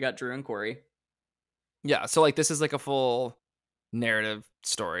it. So we got Drew and Corey. Yeah, so like this is like a full narrative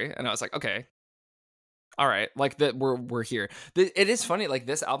story, and I was like, okay, all right, like that we're here. It is funny, like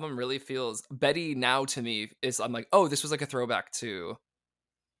this album really feels Betty now to me is, I'm like, oh, this was like a throwback to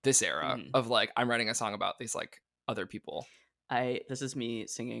this era of like I'm writing a song about these like other people. This is me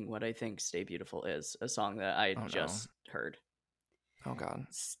singing what I think Stay Beautiful is, a song that I just heard. Oh God.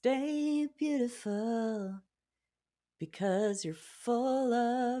 Stay beautiful because you're full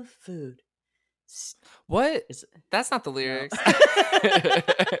of food. What? That's not the lyrics.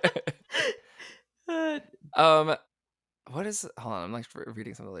 No. What is? Hold on, I'm like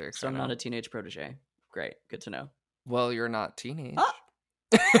reading some of the lyrics. So I'm not a teenage protege. Great, good to know. Well, you're not teenage. Ah!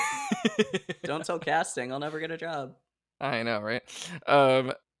 Don't tell casting. I'll never get a job. I know, right?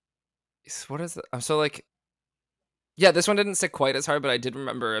 What is it? I'm so like, yeah, this one didn't stick quite as hard, but I did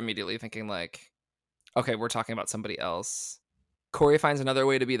remember immediately thinking like, okay, we're talking about somebody else. Corey finds another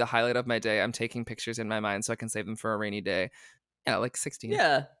way to be the highlight of my day. I'm taking pictures in my mind so I can save them for a rainy day. Yeah, like 16.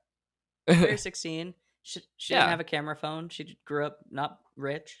 Yeah. Very 16. She didn't Yeah. have a camera phone. She grew up not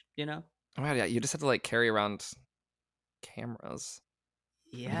rich, you know? Oh, yeah, you just had to like carry around cameras.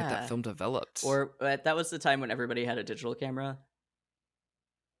 And get that film developed. Or that was the time when everybody had a digital camera.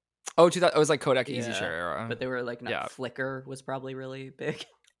 Oh, it was like Kodak Yeah, Easy Share era. But they were like, not Yeah. Flickr was probably really big.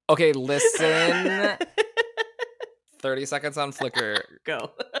 Okay, listen. 30 seconds on Flickr.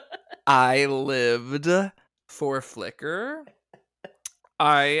 Go. I lived for Flickr.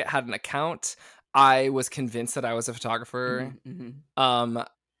 I had an account. I was convinced that I was a photographer.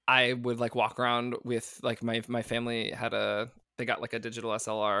 I would like walk around with like my family they got like a digital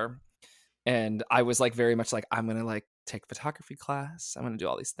SLR, and I was like very much like, I'm gonna like take photography class. I'm gonna do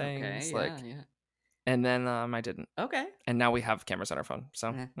all these things. Okay, yeah. And then I didn't. Okay. And now we have cameras on our phone.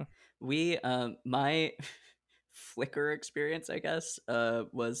 So We my Flickr experience, I guess,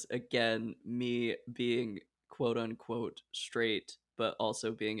 was again me being quote unquote straight, but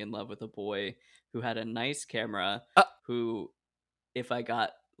also being in love with a boy who had a nice camera, who, if I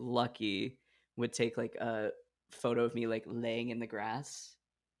got lucky, would take like a photo of me like laying in the grass.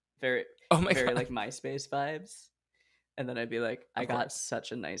 Very God. like MySpace vibes. And then I'd be like, I got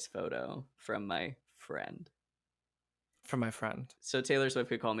such a nice photo from my friend. So Taylor Swift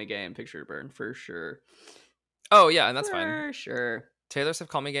could call me gay and picture to burn for sure. Oh yeah, and that's fine. For sure. Taylor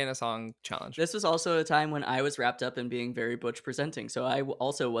Swift Call Me Gay in a Song challenge. This was also a time when I was wrapped up in being very butch presenting, so I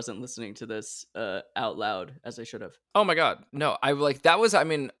also wasn't listening to this out loud as I should have. Oh my god, no! I like that was. I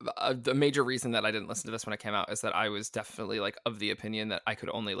mean, the major reason that I didn't listen to this when it came out is that I was definitely like of the opinion that I could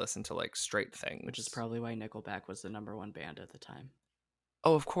only listen to like straight things, which is probably why Nickelback was the #1 band at the time.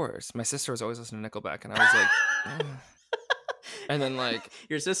 Oh, of course. My sister was always listening to Nickelback, and I was like, ugh. And then like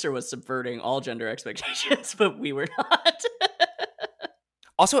your sister was subverting all gender expectations, but we were not.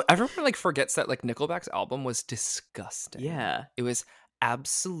 Also, everyone like forgets that like Nickelback's album was disgusting. Yeah. It was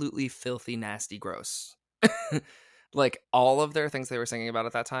absolutely filthy, nasty, gross. Like all of their things they were singing about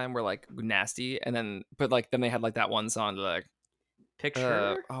at that time were like nasty, and then then they had like that one song like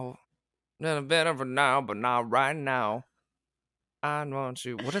Picture. Little bit of now, but not right now. I want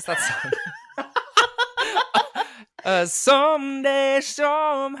you. What is that song? Someday,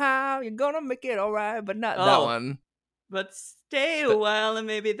 somehow, you're gonna make it all right, but not that one. But stay a while and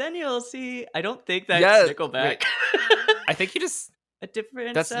maybe then you'll see. I don't think that's Nickelback. I think you just a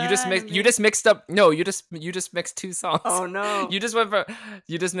different. You just mixed up. No, you just mixed two songs. Oh no! You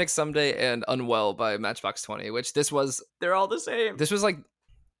just mixed Someday and Unwell by Matchbox 20, which this was. They're all the same. This was like,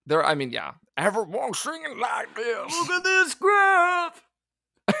 I mean, yeah. Everyone singing like this. Look at this graph.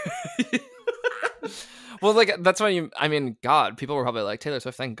 Well, like that's why God, people were probably like, Taylor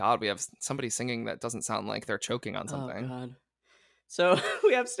Swift, thank God we have somebody singing that doesn't sound like they're choking on something. Oh God. So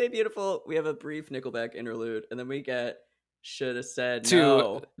we have Stay Beautiful, we have a brief Nickelback interlude, and then we get Should Have Said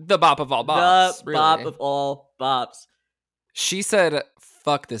No. The bop of all bops. The bop of all bops. She said,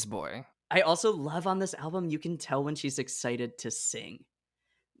 fuck this boy. I also love on this album, you can tell when she's excited to sing.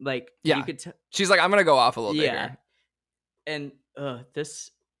 Like, yeah. You could she's like, I'm going to go off a little bigger. And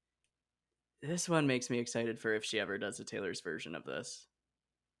this one makes me excited for if she ever does a Taylor's version of this.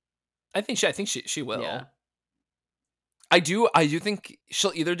 I think she will. Yeah. I do think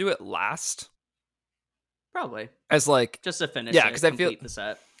she'll either do it last. Probably. As like just to finish because I feel the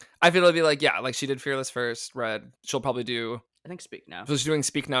set. I feel it'll be like, like she did Fearless first, Red. She'll probably do I think Speak Now. So she's doing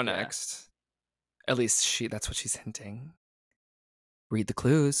Speak Now next. At least that's what she's hinting. Read the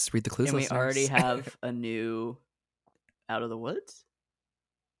clues. And listeners. We already have a new Out of the Woods?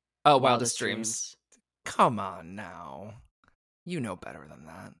 Oh, Wildest Dreams. Come on now. You know better than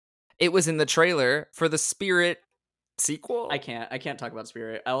that. It was in the trailer for the Spirit sequel. I can't talk about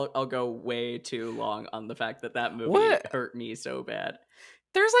Spirit. I'll go way too long on the fact that movie hurt me so bad.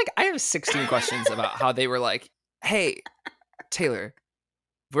 There's I have 16 questions about how they were like, hey, Taylor,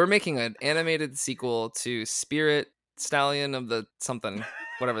 we're making an animated sequel to Spirit Stallion of the something,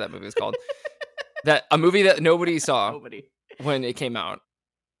 whatever that movie is called. A movie that nobody saw when it came out.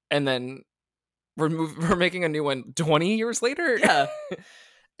 And then we're making a new one 20 years later. Yeah.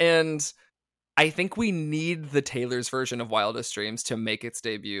 And I think we need the Taylor's version of Wildest Dreams to make its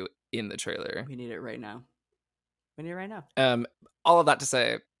debut in the trailer. We need it right now. All of that to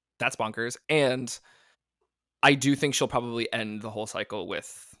say, that's bonkers. And I do think she'll probably end the whole cycle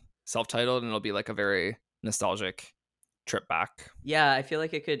with self-titled, and it'll be like a very nostalgic trip back. Yeah, I feel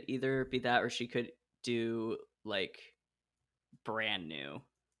like it could either be that or she could do like brand new.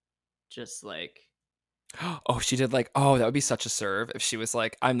 Just like, Oh, she did like, oh, that would be such a serve if she was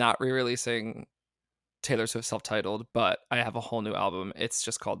like, I'm not re-releasing Taylor Swift self-titled, but I have a whole new album. It's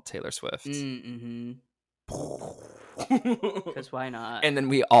just called Taylor Swift. mm-hmm. Because why not? And then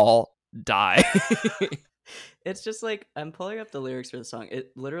we all die. It's just like, I'm pulling up the lyrics for the song.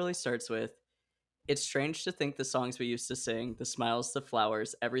 It literally starts with, it's strange to think the songs we used to sing, the smiles, the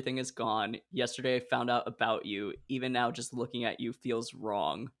flowers, everything is gone. Yesterday I found out about you. Even now, just looking at you feels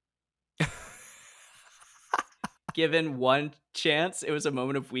wrong. Given one chance, it was a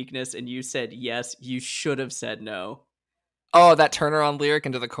moment of weakness, and you said yes. You should have said no. Oh, that turnaround lyric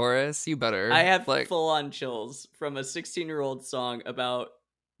into the chorus? You better. I have like full-on chills from a 16-year-old song about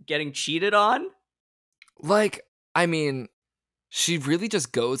getting cheated on. Like, I mean, she really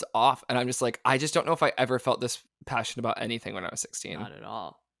just goes off, and I'm just like, I just don't know if I ever felt this passionate about anything when I was 16. Not at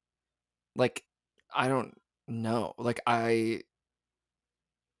all. Like, I don't know. Like,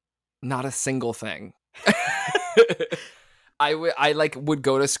 not a single thing. I like would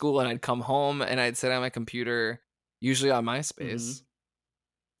go to school and I'd come home and I'd sit on my computer, usually on MySpace,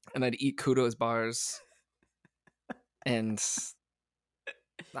 and I'd eat Kudos bars. And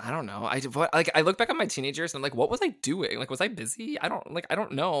I don't know. I look back at my teenage years and I'm like, what was I doing? Like, was I busy? I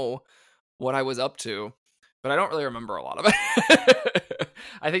don't know what I was up to, but I don't really remember a lot of it.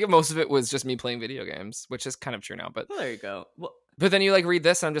 I think most of it was just me playing video games, which is kind of true now. But well, there you go. Well, but then you like read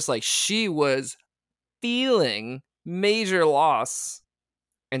this and I'm just like, she was feeling major loss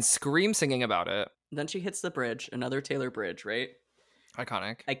and scream singing about it. Then she hits the bridge, another Taylor bridge, right?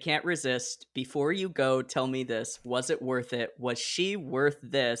 Iconic. I can't resist. Before you go, tell me this. Was it worth it? Was she worth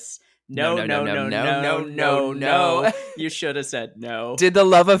this? No. You should have said no. Did the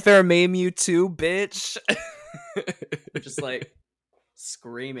love affair maim you too, bitch? Just like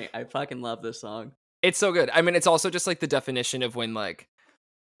screaming. I fucking love this song. It's so good. I mean, it's also just like the definition of when like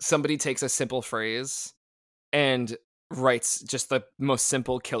somebody takes a simple phrase and writes just the most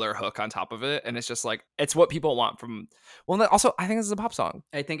simple killer hook on top of it, and it's just like, it's what people want from. Well, also I think this is a pop song.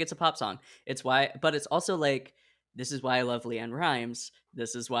 I think it's a pop song. It's why, but it's also like, this is why I love Leanne Rimes.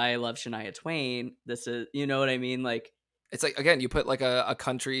 This is why I love Shania Twain. This is, you know what I mean? Like, it's like, again, you put like a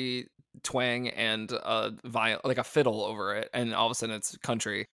country twang and a viol, like a fiddle over it, and all of a sudden it's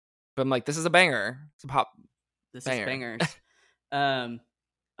country. But I'm like, this is a banger. It's a pop. This banger. is bangers.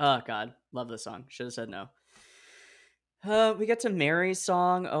 Oh God, love this song. Should have said no. We get to Mary's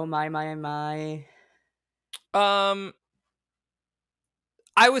song. Oh my.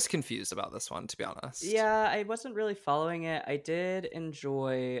 I was confused about this one, to be honest. Yeah, I wasn't really following it. I did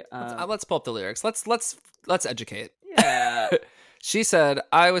enjoy. Let's pull up the lyrics. Let's educate. Yeah. She said,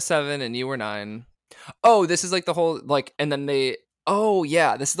 "I was 7 and you were 9." Oh, this is like the whole like, and then they. Oh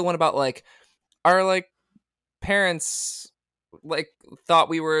yeah, this is the one about like our like parents like thought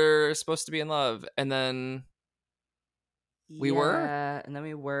we were supposed to be in love, and then we were, and then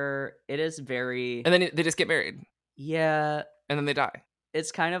we were. It is very, and then they just get married. Yeah, and then they die.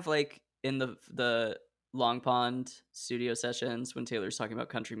 It's kind of like in the Long Pond studio sessions when Taylor's talking about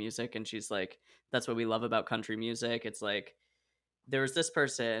country music, and she's like, "That's what we love about country music." It's like, there was this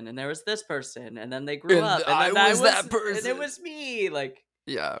person, and there was this person, and then they grew up, and then I was that person, and it was me. Like,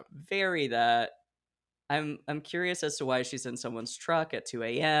 yeah, very that. I'm curious as to why she's in someone's truck at 2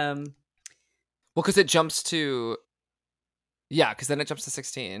 a.m. Well, because it jumps to, yeah, because then it jumps to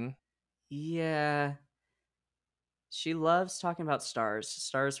 16. Yeah. She loves talking about stars.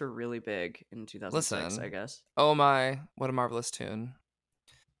 Stars were really big in 2006, Listen, I guess. Oh my, what a marvelous tune.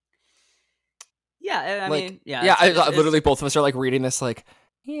 Yeah, I mean, yeah. Yeah, literally both of us are like reading this like,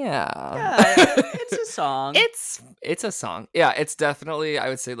 yeah, it's a song. It's a song. Yeah, it's definitely, I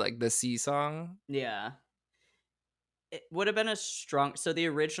would say, like the C song. Yeah. It would have been a strong, so the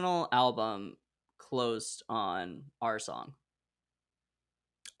original album closed on Our Song.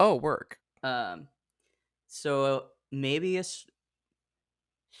 Oh, work. So maybe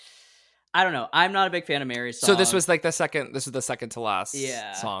I don't know. I'm not a big fan of Mary's song. So this was like the second to last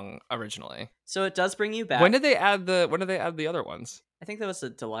song originally. So it does bring you back. When did they add the other ones? I think that was a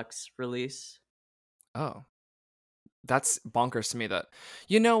deluxe release. Oh. That's bonkers to me that,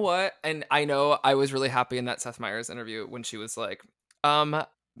 you know what? And I know I was really happy in that Seth Meyers interview when she was like,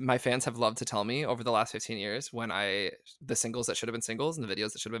 my fans have loved to tell me over the last 15 years the singles that should have been singles and the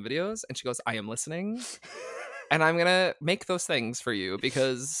videos that should have been videos. And she goes, I am listening. And I'm going to make those things for you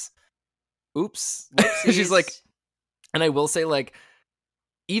because oops. She's like, and I will say, like,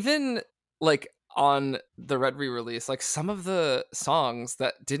 even like on the Red re-release, like some of the songs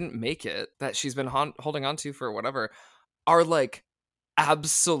that didn't make it that she's been holding on to for whatever are like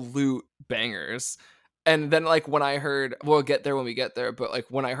absolute bangers. And then like when I heard we'll get there when we get there, but like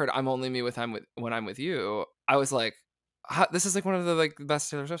when I heard I'm only me when I'm with you, I was like, this is like one of the like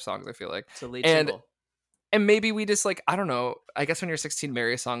best Taylor Swift songs, I feel like. It's a lead single. And maybe we just like, I don't know. I guess when you're 16,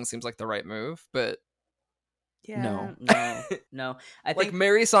 Mary song seems like the right move, but no. No. I Like think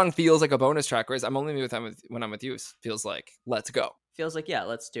Mary song feels like a bonus track, whereas I'm only me when I'm with you feels like let's go. feels like, yeah,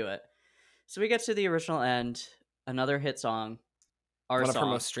 let's do it. So we get to the original end, another hit song, One of her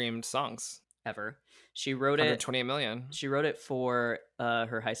most streamed songs ever. She wrote it 128 million. She wrote it for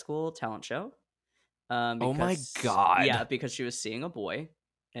her high school talent show. Oh my God. Yeah, because she was seeing a boy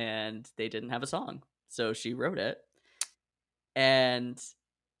and they didn't have a song. So she wrote it. And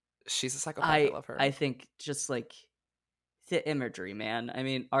she's a psychopath. I love her. I think just like the imagery, man. I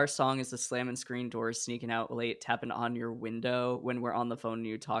mean, our song is the slamming screen doors, sneaking out late, tapping on your window when we're on the phone and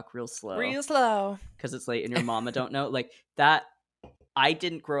you talk real slow. Because it's late and your mama don't know. Like that, I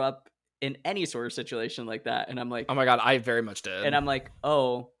didn't grow up in any sort of situation like that. And I'm like, oh my God, I very much did. And I'm like,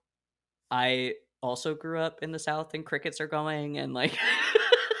 oh, I also grew up in the South and crickets are going and like.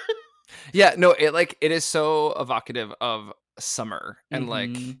 Yeah, no, it is so evocative of summer and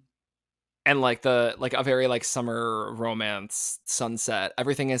like the like a very like summer romance sunset.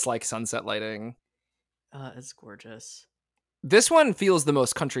 Everything is like sunset lighting. It's gorgeous. This one feels the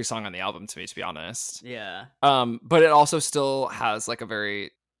most country song on the album to me, to be honest. Yeah. But it also still has like a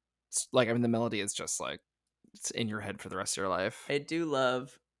very like, I mean, the melody is just like it's in your head for the rest of your life. I do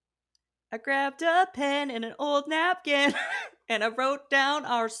love. I grabbed a pen and an old napkin and I wrote down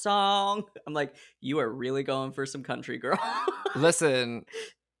our song. I'm like, you are really going for some country, girl. Listen,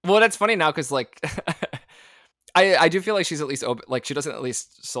 well, that's funny now because like I do feel like she's at least open, like she doesn't at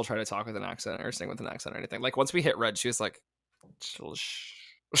least still try to talk with an accent or sing with an accent or anything. Like once we hit Red, she was like,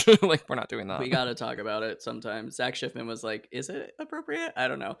 like we're not doing that. We got to talk about it sometime. Zach Schiffman was like, is it appropriate? I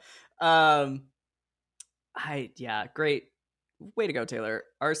don't know. Great. Way to go, Taylor.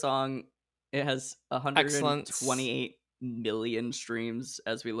 Our song, it has 128 million streams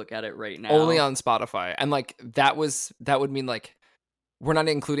as we look at it right now. Only on Spotify. And like that would mean like we're not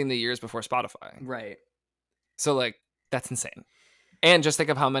including the years before Spotify. Right. So like that's insane. And just think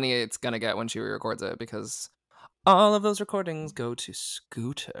of how many it's gonna get when she re-records it, because all of those recordings go to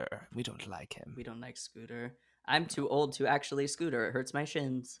Scooter. We don't like him. We don't like Scooter. I'm too old to actually Scooter. It hurts my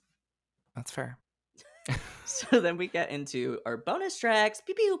shins. That's fair. So then we get into our bonus tracks.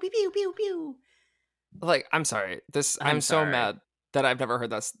 Pew pew pew pew pew pew. Like, I'm sorry. I'm so mad that I've never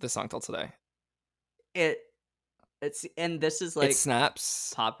heard this song till today. This is like it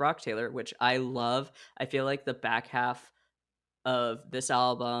snaps. Pop rock Taylor, which I love. I feel like the back half of this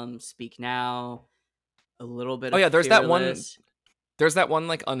album, Speak Now, a little bit. Oh yeah, there's Fearless. There's that one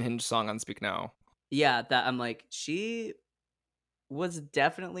like unhinged song on Speak Now. Yeah, that I'm like, she was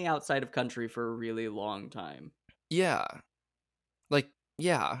definitely outside of country for a really long time. Yeah. Like,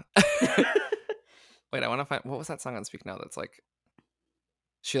 yeah. Wait, I want to find, what was that song on Speak Now that's like,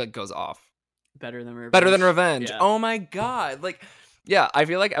 she like goes off. Better Than Revenge. Yeah. Oh my God. Like, yeah, I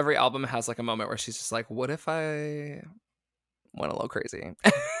feel like every album has like a moment where she's just like, what if I went a little crazy?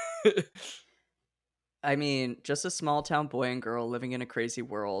 I mean, just a small town boy and girl living in a crazy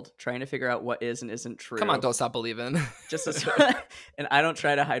world, trying to figure out what is and isn't true. Come on, don't stop believing. And I don't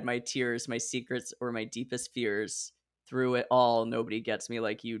try to hide my tears, my secrets, or my deepest fears. Through it all, nobody gets me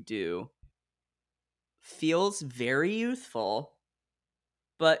like you do. Feels very youthful,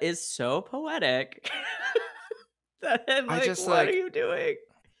 but is so poetic. That I'm like, what are you doing?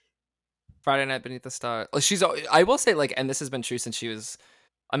 Friday Night Beneath the Stars. I will say, like, and this has been true since she was,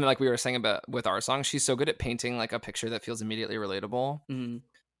 I mean, like we were saying about with our song, she's so good at painting like a picture that feels immediately relatable. Mm-hmm.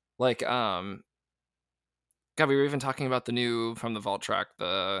 Like, God, we were even talking about the new From the Vault track,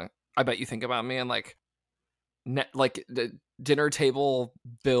 the I Bet You Think About Me, and like, like the dinner table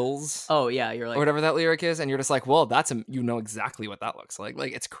bills. Oh yeah, you're like, or whatever that lyric is, and you're just like, well, you know exactly what that looks like.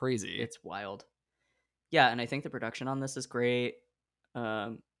 Like, it's crazy. It's wild. Yeah, and I think the production on this is great.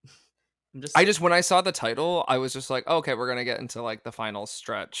 I just when I saw the title, I was just like, oh, okay, we're gonna get into like the final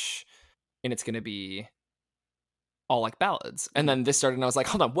stretch, and it's gonna be all like ballads. And then this started, and I was like,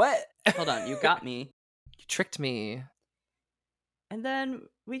 hold on, what? Hold on, you got me. You tricked me. And then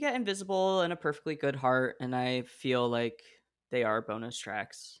we get Invisible and A Perfectly Good Heart, and I feel like they are bonus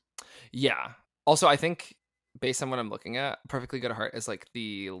tracks. Yeah. Also, I think based on what I'm looking at, Perfectly Good Heart is like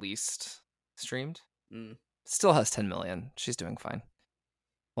the least streamed. Still has 10 million. She's doing fine.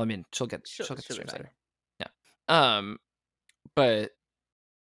 Well, I mean, she'll get the streams later. Yeah. But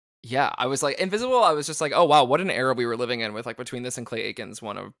yeah, I was like, Invisible, I was just like, oh wow, what an era we were living in with like between this and Clay Aiken's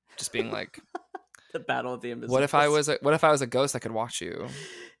one of just being like the Battle of the Invisibles. What if I was a ghost, I could watch you?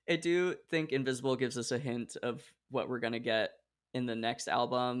 I do think Invisible gives us a hint of what we're going to get in the next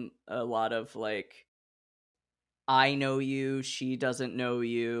album. A lot of like, I know you, she doesn't know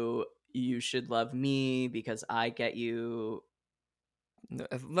you, you should love me because I get you.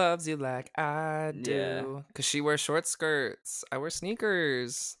 Loves you like I do. Because she wears short skirts. I wear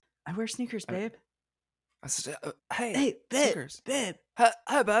sneakers. I wear sneakers, babe. Hey, babe, sneakers. babe.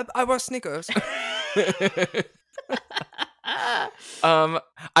 Hi, babe. I wear sneakers. I'm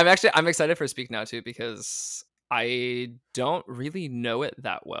excited for Speak Now too, because I don't really know it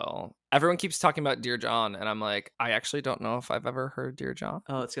that well. Everyone keeps talking about Dear John, and I'm like, I actually don't know if I've ever heard Dear John.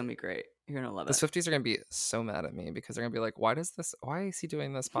 Oh, it's gonna be great. You're gonna love it. The Swifties are gonna be so mad at me because they're gonna be like, why is he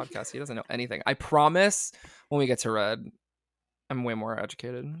doing this podcast? He doesn't know anything. I promise when we get to Red, I'm way more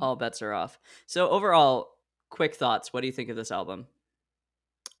educated. All bets are off. So overall, quick thoughts. What do you think of this album?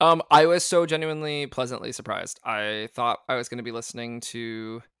 I was so genuinely pleasantly surprised. I thought I was going to be listening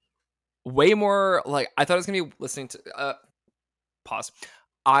to way more, like, I thought I was going to be listening to, pause.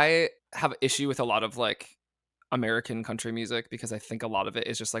 I have an issue with a lot of, like, American country music because I think a lot of it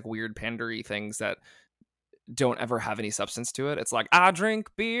is just, like, weird pandery things that don't ever have any substance to it. It's like, I drink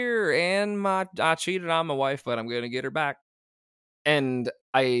beer and I cheated on my wife, but I'm going to get her back. And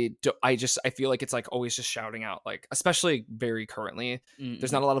I feel like it's like always just shouting out, like, especially very currently,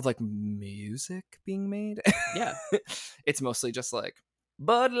 there's not a lot of like music being made. Yeah. It's mostly just like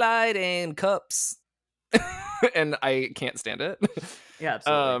Bud Light and cups. And I can't stand it. Yeah,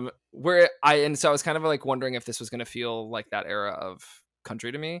 absolutely. So I was kind of like wondering if this was going to feel like that era of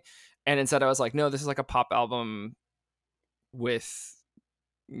country to me. And instead I was like, no, this is like a pop album with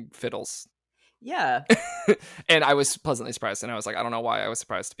fiddles. Yeah. And I was pleasantly surprised, and I was like, I don't know why I was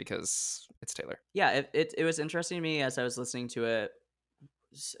surprised, because it's Taylor. Yeah, it was interesting to me as I was listening to it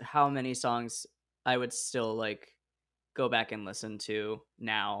how many songs I would still like go back and listen to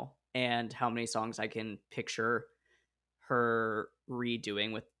now, and how many songs I can picture her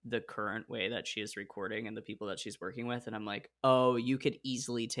redoing with the current way that she is recording and the people that she's working with. And I'm like, oh, you could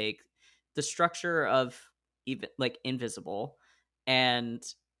easily take the structure of even like Invisible and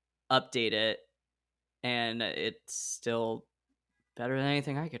update it, and it's still better than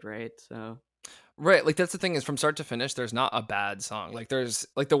anything I could write. So right, like that's the thing, is from start to finish there's not a bad song. Like there's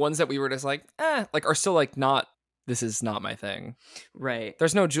like the ones that we were just like like are still like not, this is not my thing. Right.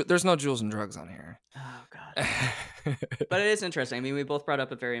 There's no Jewels and Drugs on here. Oh god. But it is interesting. I mean, we both brought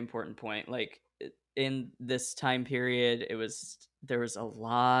up a very important point. Like in this time period, there was a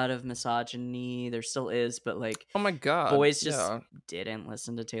lot of misogyny. There still is, but like, oh my god, boys just didn't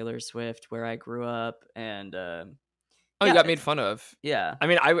listen to Taylor Swift where I grew up, and you got made fun of. Yeah. I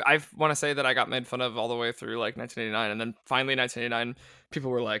mean, I want to say that I got made fun of all the way through like 1989, and then finally 1989,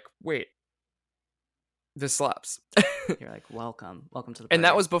 people were like, wait, this slaps. You're like, welcome to the party. And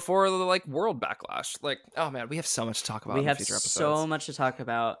that was before the like world backlash. Like, oh man, we have so much to talk about. We have future episodes. So much to talk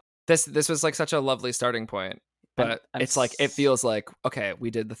about. This was like such a lovely starting point, but it's like, it feels like, okay, we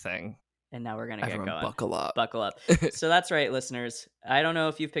did the thing, and now we're gonna Everyone get going. Buckle up. So that's right, listeners. I don't know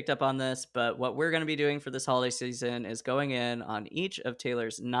if you've picked up on this, but what we're gonna be doing for this holiday season is going in on each of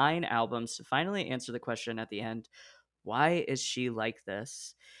Taylor's 9 albums to finally answer the question at the end: why is she like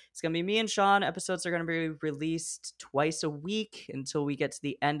this? It's going to be me and Sean. Episodes are going to be released twice a week until we get to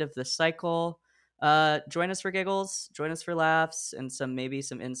the end of the cycle. Join us for giggles, join us for laughs, and maybe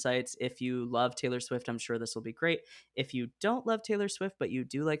some insights. If you love Taylor Swift, I'm sure this will be great. If you don't love Taylor Swift, but you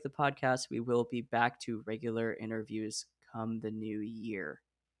do like the podcast, we will be back to regular interviews come the new year.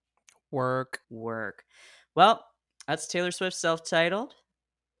 Work. Well, that's Taylor Swift self-titled.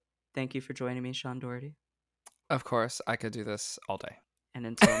 Thank you for joining me, Sean Doherty. Of course, I could do this all day. And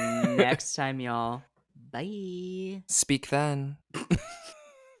until next time, y'all, bye. Speak then.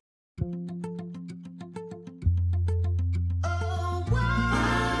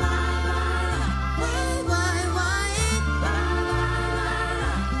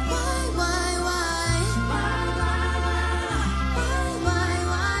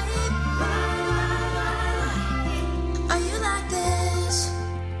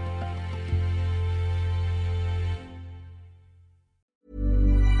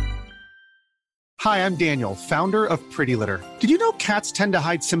 Hi, I'm Daniel, founder of Pretty Litter. Did you know cats tend to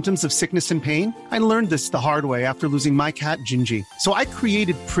hide symptoms of sickness and pain? I learned this the hard way after losing my cat, Gingy. So I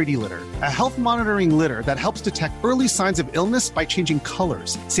created Pretty Litter, a health monitoring litter that helps detect early signs of illness by changing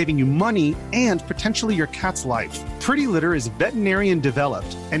colors, saving you money and potentially your cat's life. Pretty Litter is veterinarian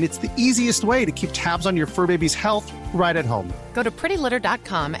developed, and it's the easiest way to keep tabs on your fur baby's health right at home. Go to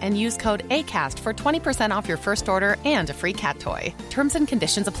prettylitter.com and use code ACAST for 20% off your first order and a free cat toy. Terms and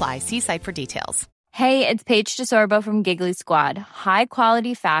conditions apply. See site for details. Hey, it's Paige DeSorbo from Giggly Squad. High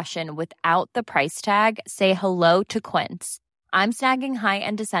quality fashion without the price tag. Say hello to Quince. I'm snagging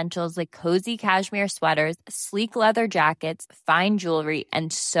high-end essentials like cozy cashmere sweaters, sleek leather jackets, fine jewelry,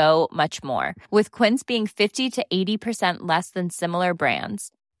 and so much more. With Quince being 50 to 80% less than similar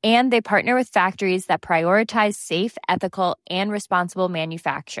brands. And they partner with factories that prioritize safe, ethical, and responsible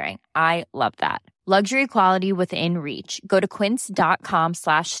manufacturing. I love that. Luxury quality within reach. Go to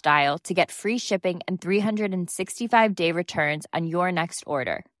quince.com/style to get free shipping and 365-day returns on your next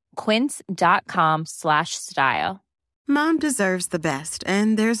order. Quince.com/style. Mom deserves the best,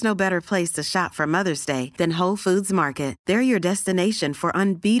 and there's no better place to shop for Mother's Day than Whole Foods Market. They're your destination for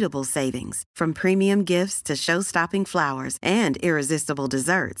unbeatable savings, from premium gifts to show-stopping flowers and irresistible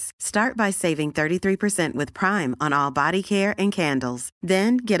desserts. Start by saving 33% with Prime on all body care and candles.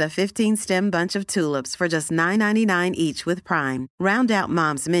 Then get a 15-stem bunch of tulips for just $9.99 each with Prime. Round out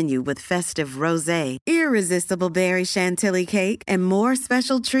Mom's menu with festive rosé, irresistible berry chantilly cake, and more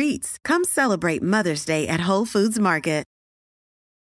special treats. Come celebrate Mother's Day at Whole Foods Market.